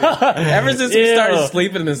bed? Ever since we Ew. started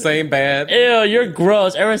sleeping in the same bed, Ew, you're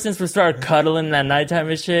gross. Ever since we started cuddling at nighttime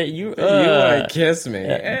and shit, you you want to kiss me.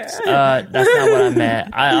 that's not what I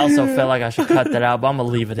meant. I also felt like I should cut that out, but I'm gonna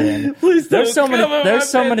leave it in. Please don't There's so come in my There's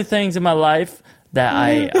so bed. many things in my life that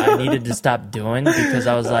I needed to stop doing because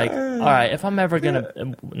I was like, all right, if I'm ever gonna,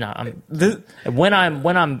 when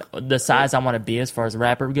I'm the size I want to be as far as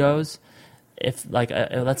rapper goes. If like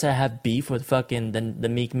let's say I have beef with fucking the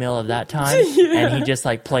Meek Mill of that time, and he just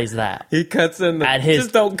like plays that. He cuts in the At his-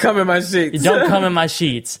 just don't come in my sheets. Don't come in my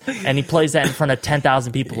sheets, and he plays that in front of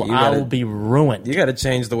 10,000 people. You I gotta- will be ruined. You got to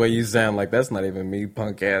change the way you sound. Like that's not even me,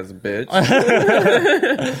 punk ass bitch.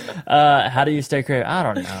 How do you stay creative? I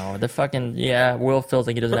don't know. The fucking Will feels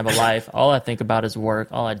like he doesn't have a life. All I think about is work.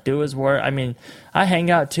 All I do is work. I mean, I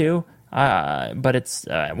hang out too. But it's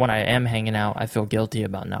when I am hanging out, I feel guilty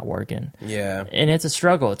about not working. Yeah, And it's a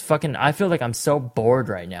struggle. It's fucking. I feel like I'm so bored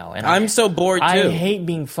right now, and I'm so bored too. I hate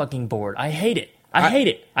being fucking bored. I hate it. I hate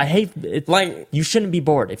it. I hate it. Like- you shouldn't be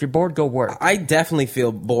bored. If you're bored, go work. I definitely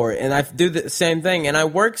feel bored, and I do the same thing. And I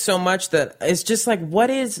work so much that it's just like,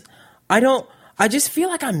 I just feel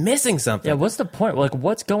like I'm missing something. Yeah. What's the point? Like,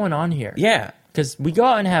 what's going on here? Yeah. Because we go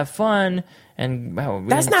out and have fun, and we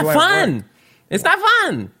That's not enjoy fun. work. It's not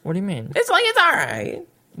fun. What do you mean? It's like it's all right.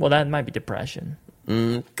 Well, that might be depression.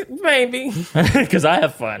 Maybe. Because I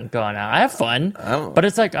have fun going out. I have fun, Oh. but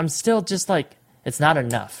it's like I'm still just like it's not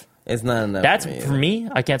enough. It's not enough. That's for me. for me.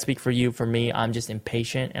 I can't speak for you. For me, I'm just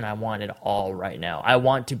impatient and I want it all right now. I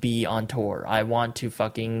want to be on tour. I want to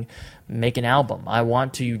fucking make an album. I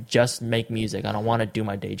want to just make music. I don't want to do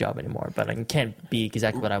my day job anymore. But I can't be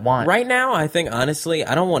exactly what I want. Right now, I think honestly,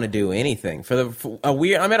 I don't want to do anything.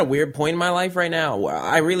 I'm at a weird point in my life right now. Where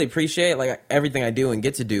I really appreciate like everything I do and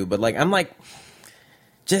get to do, but like I'm like,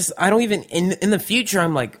 just I don't even in the future.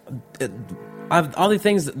 I'm like, all the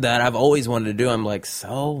things that I've always wanted to do. I'm like,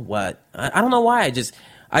 so what? I don't know why.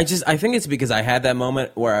 I think it's because I had that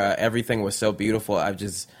moment where everything was so beautiful.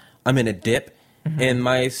 I'm in a dip. In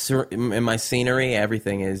my scenery,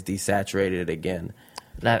 everything is desaturated again.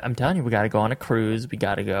 I'm telling you, we got to go on a cruise. We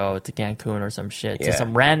got to go to Cancun or some shit. To Yeah.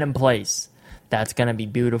 some random place that's going to be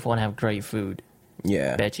beautiful and have great food.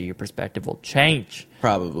 Yeah, Bet you your perspective will change.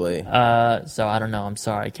 probably. So I don't know. I'm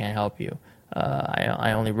sorry. I can't help you.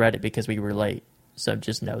 I only read it because we were late. So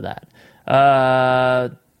just know that.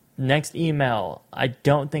 Next email. I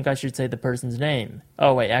don't think I should say the person's name.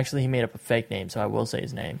 Oh, wait. Actually, he made up a fake name, so I will say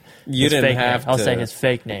his name. You His didn't fake have name. I'll to. say his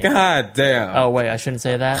fake name. God damn. Oh, wait. I shouldn't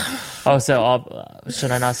say that? Oh, so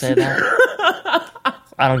should I not say that?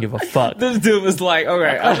 I don't give a fuck. This dude was like,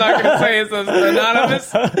 okay, I'm not going to say it's anonymous,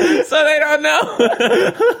 so they don't know.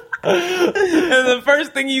 And the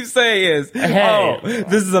first thing you say is, Hey. oh,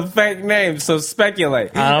 this is a fake name, so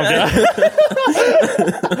speculate. I don't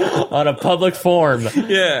give on a public forum.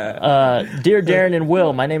 Yeah. Dear Darren and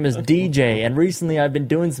Will, my name is DJ, and recently I've been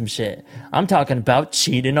doing some shit. I'm talking about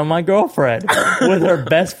cheating on my girlfriend with her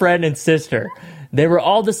best friend and sister. They were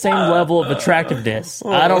all the same level of attractiveness.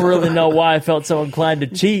 I don't really know why I felt so inclined to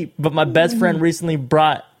cheat, but my best friend recently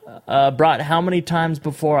brought how many times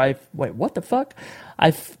before wait, what the fuck?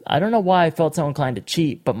 I don't know why I felt so inclined to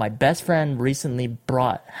cheat, but my best friend recently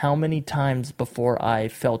brought how many times before I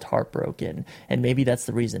felt heartbroken, and maybe that's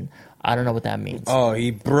the reason. I don't know what that means. Oh, he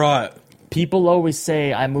brought. People always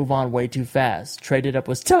say I move on way too fast. Traded up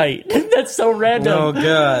was tight. That's so random. Oh,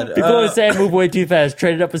 God. People always say I move way too fast.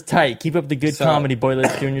 Traded up was tight. Keep up the good So- comedy,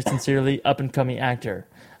 Boyless Jr. Sincerely, up and coming actor.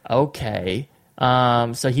 Okay.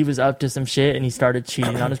 So he was up to some shit and he started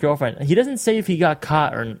cheating on his girlfriend. He doesn't say if he got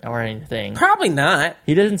caught or anything. Probably not.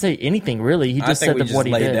 He doesn't say anything really. He I just think said we that what just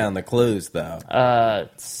he laid did. down the clues, though.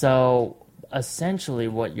 So essentially,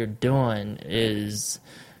 what you're doing is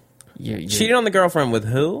you're Cheating on the girlfriend with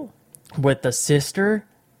who? with the sister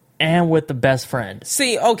and with the best friend.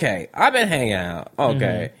 See, okay, I've been hanging out.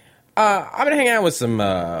 Okay. I've been hanging out with some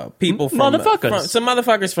people from Motherfuckers. some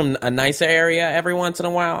motherfuckers from a nicer area every once in a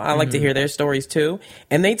while. I like to hear their stories too.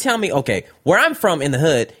 And they tell me, okay, where I'm from in the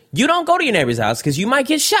hood, you don't go to your neighbor's house because you might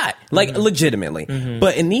get shot, like legitimately.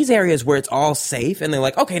 But in these areas where it's all safe, and they're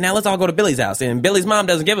like, okay, now let's all go to Billy's house, and Billy's mom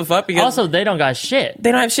doesn't give a fuck because Also, they don't got shit.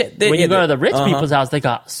 they don't have shit. When you go to the rich people's house, they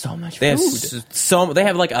got so much They food. have they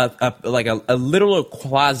have like a literal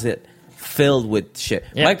closet filled with shit.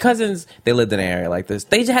 Yeah. My cousins, they lived in an area like this.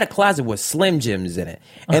 They just had a closet with Slim Jims in it,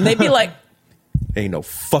 and they'd be like, "Ain't no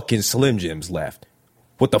fucking Slim Jims left."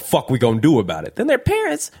 what the fuck we gonna do about it? Then their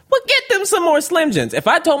parents would get them some more Slim Jims. If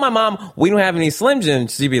I told my mom we don't have any Slim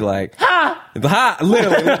Jims, she'd be like, ha! Ha!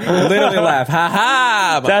 Literally laugh. Ha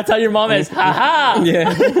ha! That's how your mom is. Ha ha!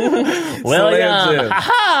 Yeah. William. Ha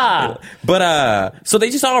ha! But so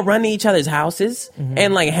they just all run to each other's houses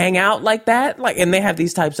and like hang out like that, like, and they have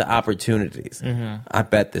these types of opportunities. I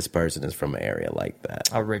bet this person is from an area like that.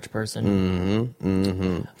 A rich person.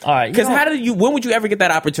 All right. Because when would you ever get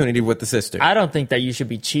that opportunity with the sister? I don't think that you should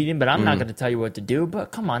be cheating, but I'm not going to tell you what to do.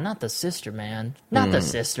 But come on, not the sister, man. Not the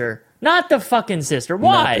sister. Not the fucking sister.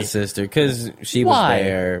 Why? Not the sister, because she was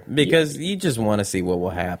there. Because you just want to see what will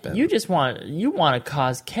happen. You want to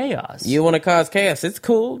cause chaos. You want to cause chaos. It's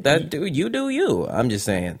cool. You do you. I'm just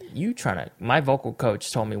saying. My vocal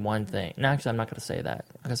coach told me one thing. No, actually, I'm not going to say that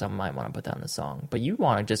because I might want to put that in the song. But you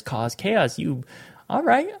want to just cause chaos. All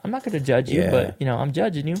right, I'm not going to judge you, but I'm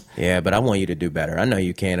judging you. Yeah, but I want you to do better. I know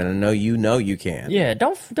you can, and I know you can. Yeah,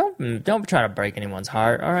 don't try to break anyone's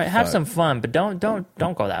heart. All right, have some fun, but don't go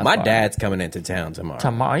that far. My dad's coming into town tomorrow.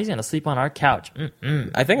 Tomorrow, he's going to sleep on our couch.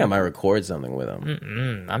 I think I might record something with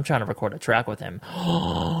him. I'm trying to record a track with him.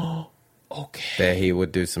 Okay. That he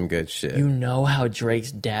would do some good shit. You know how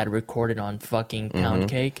Drake's dad recorded on fucking Pound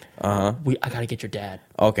Cake? I got to get your dad.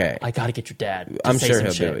 Okay. I got to get your dad. I'm sure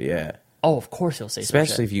he'll do it, yeah. Oh, of course he'll say especially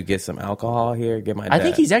some shit. If you get some alcohol here, get my dad. I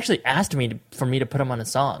think he's actually asked me for me to put him on a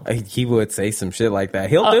song. He would say some shit like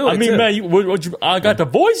that. He'll do it. I mean, man, I got the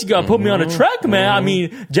voice. You got to put me on a track, man. I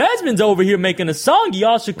mean, Jasmine's over here making a song.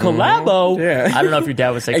 Y'all should collabo. Yeah. I don't know if your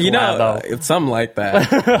dad would say collabo. It's something like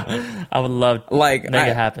that. I would love to make it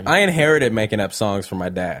happen. I inherited making up songs from my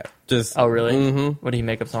dad. Oh, really? What do you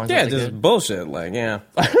make up songs? Yeah, just bullshit. Like, yeah.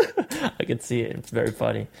 I can see it. It's very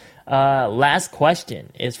funny. Last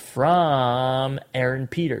question is from Aaron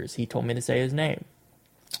Peters. He told me to say his name.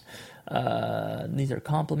 These are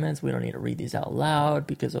compliments. We don't need to read these out loud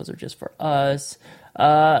because those are just for us.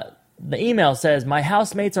 The email says, my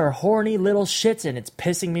housemates are horny little shits and it's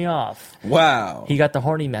pissing me off. Wow. He got the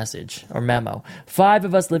horny message or memo. 5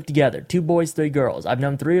 of us live together, 2 boys, 3 girls. I've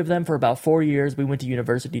known 3 of them for about 4 years. We went to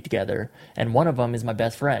university together, and one of them is my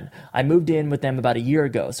best friend. I moved in with them about a year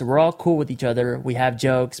ago, so we're all cool with each other. We have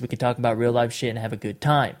jokes. We can talk about real life shit and have a good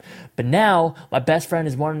time. But now my best friend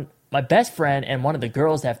and one of the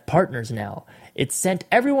girls have partners now. It sent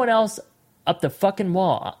everyone else up the fucking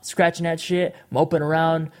wall, scratching that shit, moping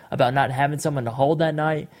around about not having someone to hold that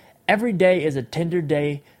night. Every day is a Tinder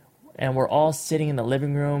day, and we're all sitting in the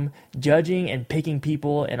living room, judging and picking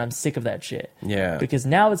people, and I'm sick of that shit. Yeah. Because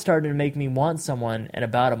now it's starting to make me want someone, and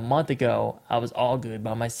about a month ago, I was all good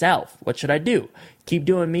by myself. What should I do? Keep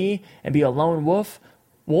doing me and be a lone wolf?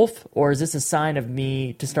 Or is this a sign of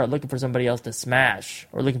me to start looking for somebody else to smash,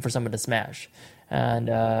 or looking for someone to smash? And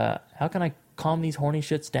how can I calm these horny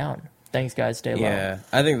shits down? Thanks, guys. Stay low. Yeah,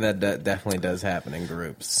 I think that definitely does happen in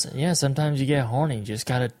groups. Yeah, sometimes you get horny. You just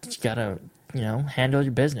gotta, handle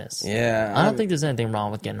your business. Yeah, I don't think there's anything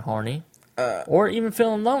wrong with getting horny, or even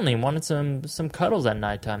feeling lonely, wanting some cuddles at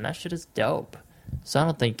nighttime. That shit is dope. So I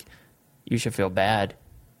don't think you should feel bad.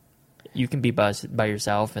 You can be by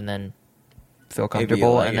yourself and then feel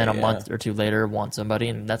comfortable, and then a month or 2 later want somebody,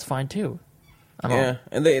 and that's fine too. Yeah,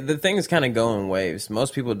 and the things kind of go in waves.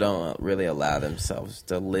 Most people don't really allow themselves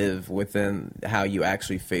to live within how you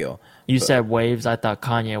actually feel. You said waves. I thought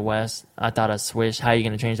Kanye West. I thought a Swish. How are you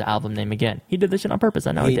going to change the album name again? He did this shit on purpose.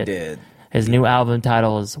 I know he did. His new album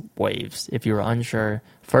title is Waves. If you were unsure,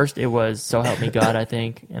 first it was So Help Me God, I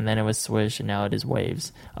think, and then it was Swish, and now it is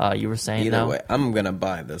Waves. You were saying either way, I'm gonna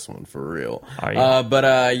buy this one for real. Are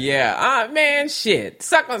you? Yeah. Man, shit. It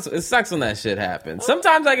sucks when that shit happens.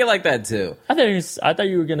 Sometimes I get like that too. I thought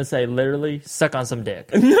you were gonna say literally suck on some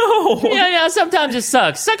dick. No. Yeah. Sometimes it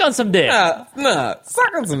sucks. Suck on some dick. Nah.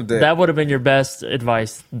 Suck on some dick. That would have been your best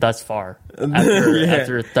advice thus far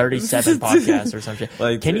after 37 podcasts or something.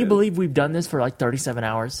 Can you believe we've done this for like 37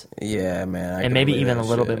 hours? Yeah, man. And maybe even a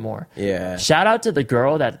little bit more. Yeah. Shout out to the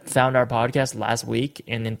girl that found our podcast last week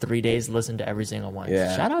and in 3 days listened to every single one.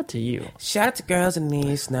 Yeah. Shout out to you. Shout out to girls in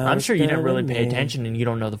these snow. I'm sure you didn't really pay attention and you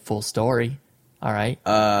don't know the full story. All right?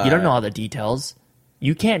 You don't know all the details.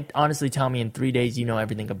 You can't honestly tell me in 3 days you know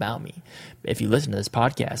everything about me. If you listen to this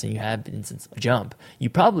podcast and you have been since Jump, you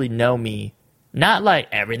probably know me, not like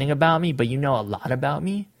everything about me, but you know a lot about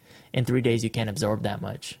me. In 3 days, you can't absorb that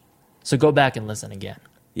much. So go back and listen again.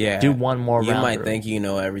 Yeah. Do one more round. You might think you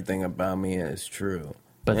know everything about me, and it's true.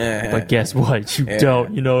 But guess what? You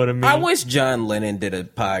don't. You know what I mean? I wish John Lennon did a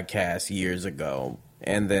podcast years ago,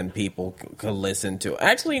 and then people could listen to it.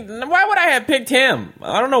 Actually, why would I have picked him?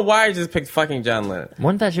 I don't know why I just picked fucking John Lennon.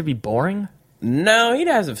 Wouldn't that should be boring? No, he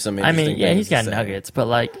has some interesting he's got things to say. nuggets, but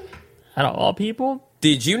like, out of all people,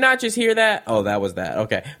 Did you not just hear that? Oh, that was that.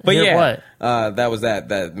 Okay. But Hear yeah. what? That was that.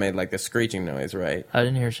 That made like the screeching noise, right? I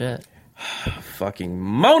didn't hear shit. Fucking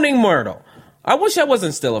moaning Myrtle. I wish I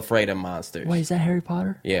wasn't still afraid of monsters. Wait, is that Harry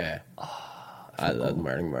Potter? Yeah. I love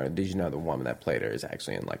Moaning Myrtle. Did you know the woman that played her is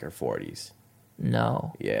actually in like her 40s?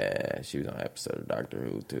 No. Yeah, she was on an episode of Doctor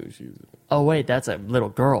Who too. She was. Oh wait, that's a little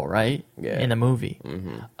girl, right? Yeah. In the movie.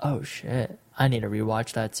 Mm-hmm. Oh shit! I need to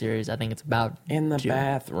rewatch that series. I think it's about In the June.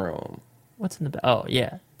 bathroom. What's in the? Oh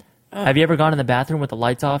yeah. Have you ever gone in the bathroom with the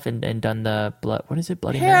lights off and done the blood? What is it?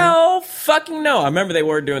 Bloody Mary? Hell fucking no. I remember they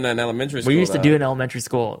were doing that in elementary school. We used to do it in elementary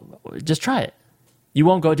school. Just try it. You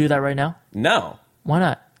won't go do that right now? No. Why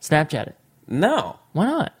not? Snapchat it. No. Why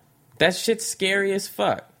not? That shit's scary as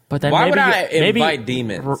fuck. But then why maybe would I maybe- invite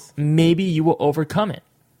demons? Maybe you will overcome it,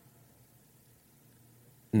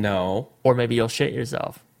 No. or maybe you'll shit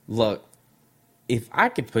yourself. Look, if I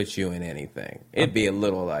could put you in anything, it'd be a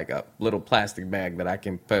little plastic bag that I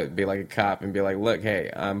can put, be like a cop and be like, look,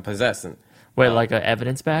 hey, I'm possessing. Wait, like an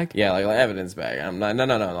evidence bag? Yeah, like an evidence bag. I'm not, no,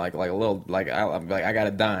 like a little, I got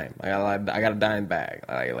a dime. I got a dime bag,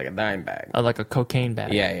 like a dime bag. Or like a cocaine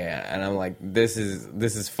bag? Yeah, and I'm like, this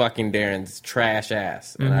is fucking Darren's trash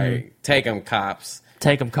ass, and I take him, cops.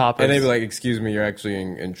 Take them, coppers. And they'd be like, "Excuse me, you're actually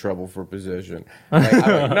in trouble for possession." I'm like,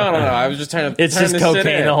 no. I was just trying to. It's turn just this shit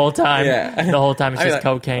cocaine in. the whole time. Yeah, The whole time it's I'd be just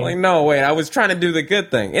like, cocaine. I'm like, no, wait, I was trying to do the good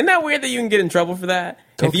thing. Isn't that weird that you can get in trouble for that?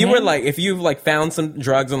 If you were Cocaine? like, if you've like found some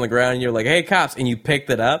drugs on the ground and you're like, "Hey, cops," and you picked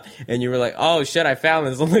it up and you were like, "Oh shit, I found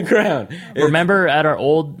this on the ground." Remember at our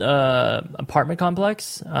old apartment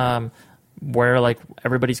complex, where like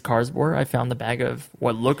everybody's cars were, I found the bag of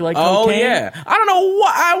what looked like Oh cocaine. yeah, I don't know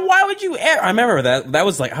why would you? I remember that. That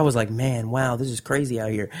was like, I was like, man, wow, this is crazy out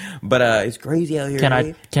here. But it's crazy out here. Can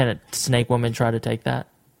right? can a snake woman try to take that?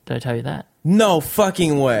 Did I tell you that? No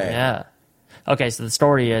fucking way. Yeah. Okay, so the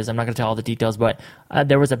story is, I'm not going to tell all the details, but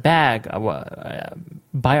there was a bag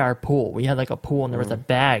by our pool. We had like a pool, and there was a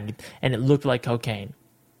bag, and it looked like cocaine.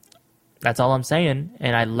 That's all I'm saying.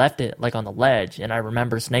 And I left it like on the ledge, and I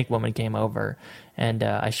remember Snake Woman came over, and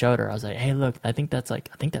I showed her. I was like, "Hey, look, I think that's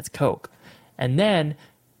coke." And then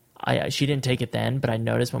she didn't take it then, but I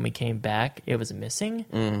noticed when we came back, it was missing,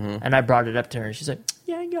 and I brought it up to her, and she's like,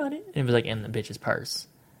 "Yeah, I got it." And it was like in the bitch's purse.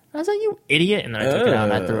 I was like, "You idiot!" And then I took it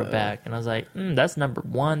out and I threw it back, and I was like, "That's number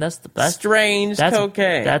one. That's Strange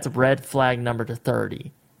cocaine. That's red flag number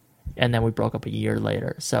 30." And then we broke up a year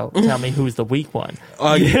later. So tell me who's the weak one?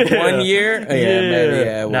 1 year? Oh, yeah, maybe,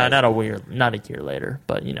 yeah. No, not a year later,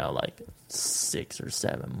 but like 6 or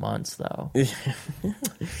 7 months though.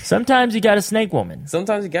 Sometimes you got a snake woman.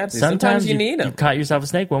 Sometimes you got to. Sometimes you need them. You caught yourself a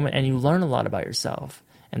snake woman, and you learn a lot about yourself.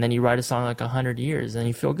 And then you write a song like 100 years, and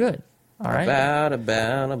you feel good. All right. About.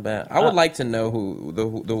 I would like to know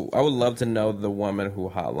I would love to know the woman who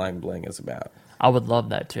Hotline Bling is about. I would love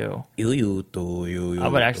that too. I I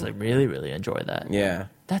would actually really, really enjoy that. Yeah.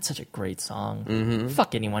 That's such a great song. Mm-hmm.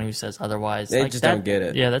 Fuck anyone who says otherwise. They just don't get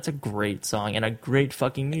it. Yeah, that's a great song and a great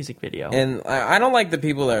fucking music video. And I don't like the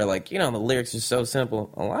people that are like, the lyrics are so simple.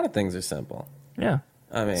 A lot of things are simple. Yeah.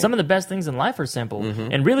 I mean, some of the best things in life are simple.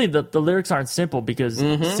 And really, the lyrics aren't simple because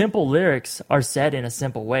simple lyrics are said in a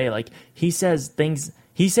simple way. Like, he says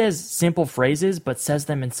simple phrases, but says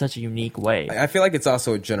them in such a unique way. I feel like it's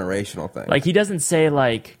also a generational thing. Like, he doesn't say,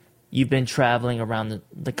 like, you've been traveling around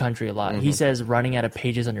the country a lot. He says running out of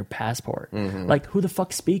pages on your passport. Like, who the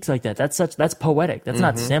fuck speaks like that? That's poetic. That's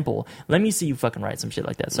not simple. Let me see you fucking write some shit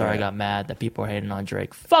like that. Sorry, I got mad that people are hating on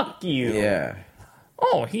Drake. Fuck you. Yeah.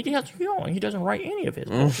 Oh, he doesn't write any of his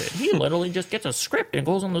bullshit. He literally just gets a script and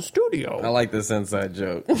goes on the studio. I like this inside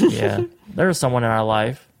joke. Yeah. There was someone in our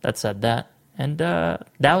life that said that. And that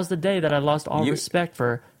was the day that I lost all respect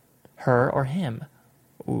for her or him.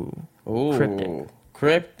 Ooh.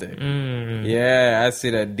 Cryptic. Yeah, I see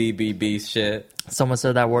that DBB shit. Someone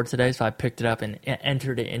said that word today, so I picked it up and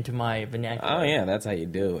entered it into my vernacular. Oh, yeah, that's how you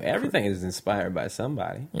do. Everything is inspired by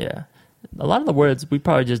somebody. Yeah. A lot of the words, we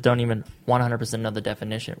probably just don't even 100% know the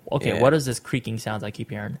definition. Okay, Yeah. What is this creaking sounds I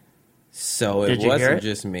keep hearing? So Did it you hear wasn't it?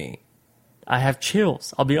 just me. I have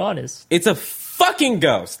chills. I'll be honest. It's a fucking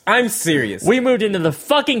ghost. I'm serious. We moved into the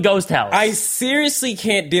fucking ghost house. I seriously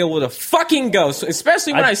can't deal with a fucking ghost,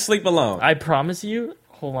 especially when I sleep alone. I promise you.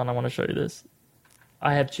 Hold on, I want to show you this.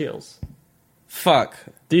 I have chills. Fuck.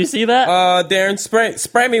 Do you see that? Darren,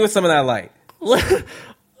 spray me with some of that light.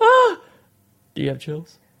 Do you have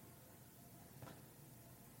chills?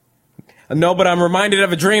 No, but I'm reminded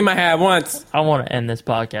of a dream I had once. I want to end this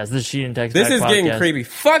podcast. This is She Didn't Text This Back is podcast. getting creepy.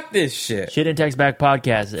 Fuck this shit. She Didn't Text Back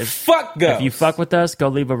podcast. Fuck ghosts. If you fuck with us, go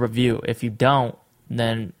leave a review. If you don't,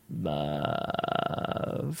 then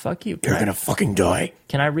fuck you. You're gonna fucking die.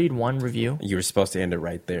 Can I read one review? You were supposed to end it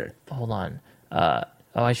right there. Hold on.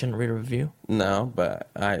 I shouldn't read a review? No, but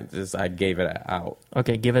I gave it out.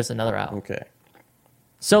 Okay, give us another out. Okay.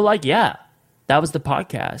 So, yeah, that was the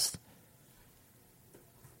podcast.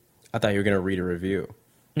 I thought you were gonna read a review.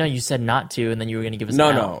 No, you said not to, and then you were going to give us No,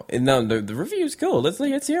 an out. no. The review's cool. Let's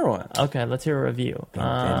hear one. Okay, let's hear a review. Then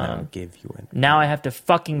I'll give you one. Now I have to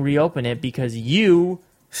fucking reopen it because you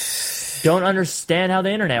don't understand how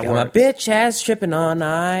the internet My works. bitch ass tripping on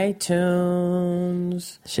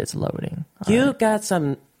iTunes. Shit's loading. You got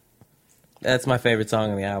some. That's my favorite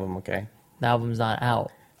song on the album. Okay. The album's not out.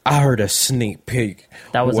 I heard a sneak peek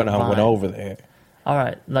That was when a I went Vine. over there. All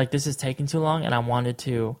right, this is taking too long, and I wanted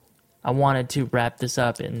to wrap this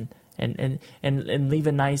up and leave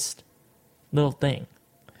a nice little thing.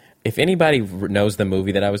 If anybody knows the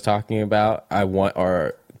movie that I was talking about,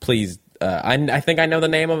 please. I think I know the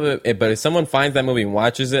name of it, but if someone finds that movie and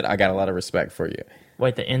watches it, I got a lot of respect for you.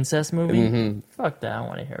 Wait, the incest movie? Mm-hmm. Fuck that. I don't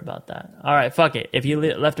want to hear about that. All right, fuck it. If you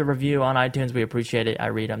left a review on iTunes, we appreciate it. I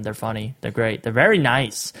read them. They're funny. They're great. They're very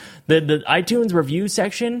nice. The iTunes review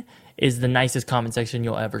section is the nicest comment section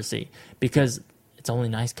you'll ever see because it's only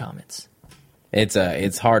nice comments.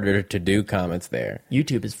 It's harder to do comments there.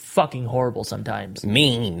 YouTube is fucking horrible sometimes.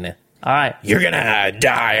 Mean. All right. You're gonna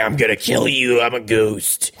die. I'm gonna kill you. I'm a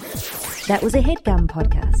ghost. That was a HeadGum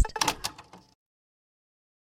podcast.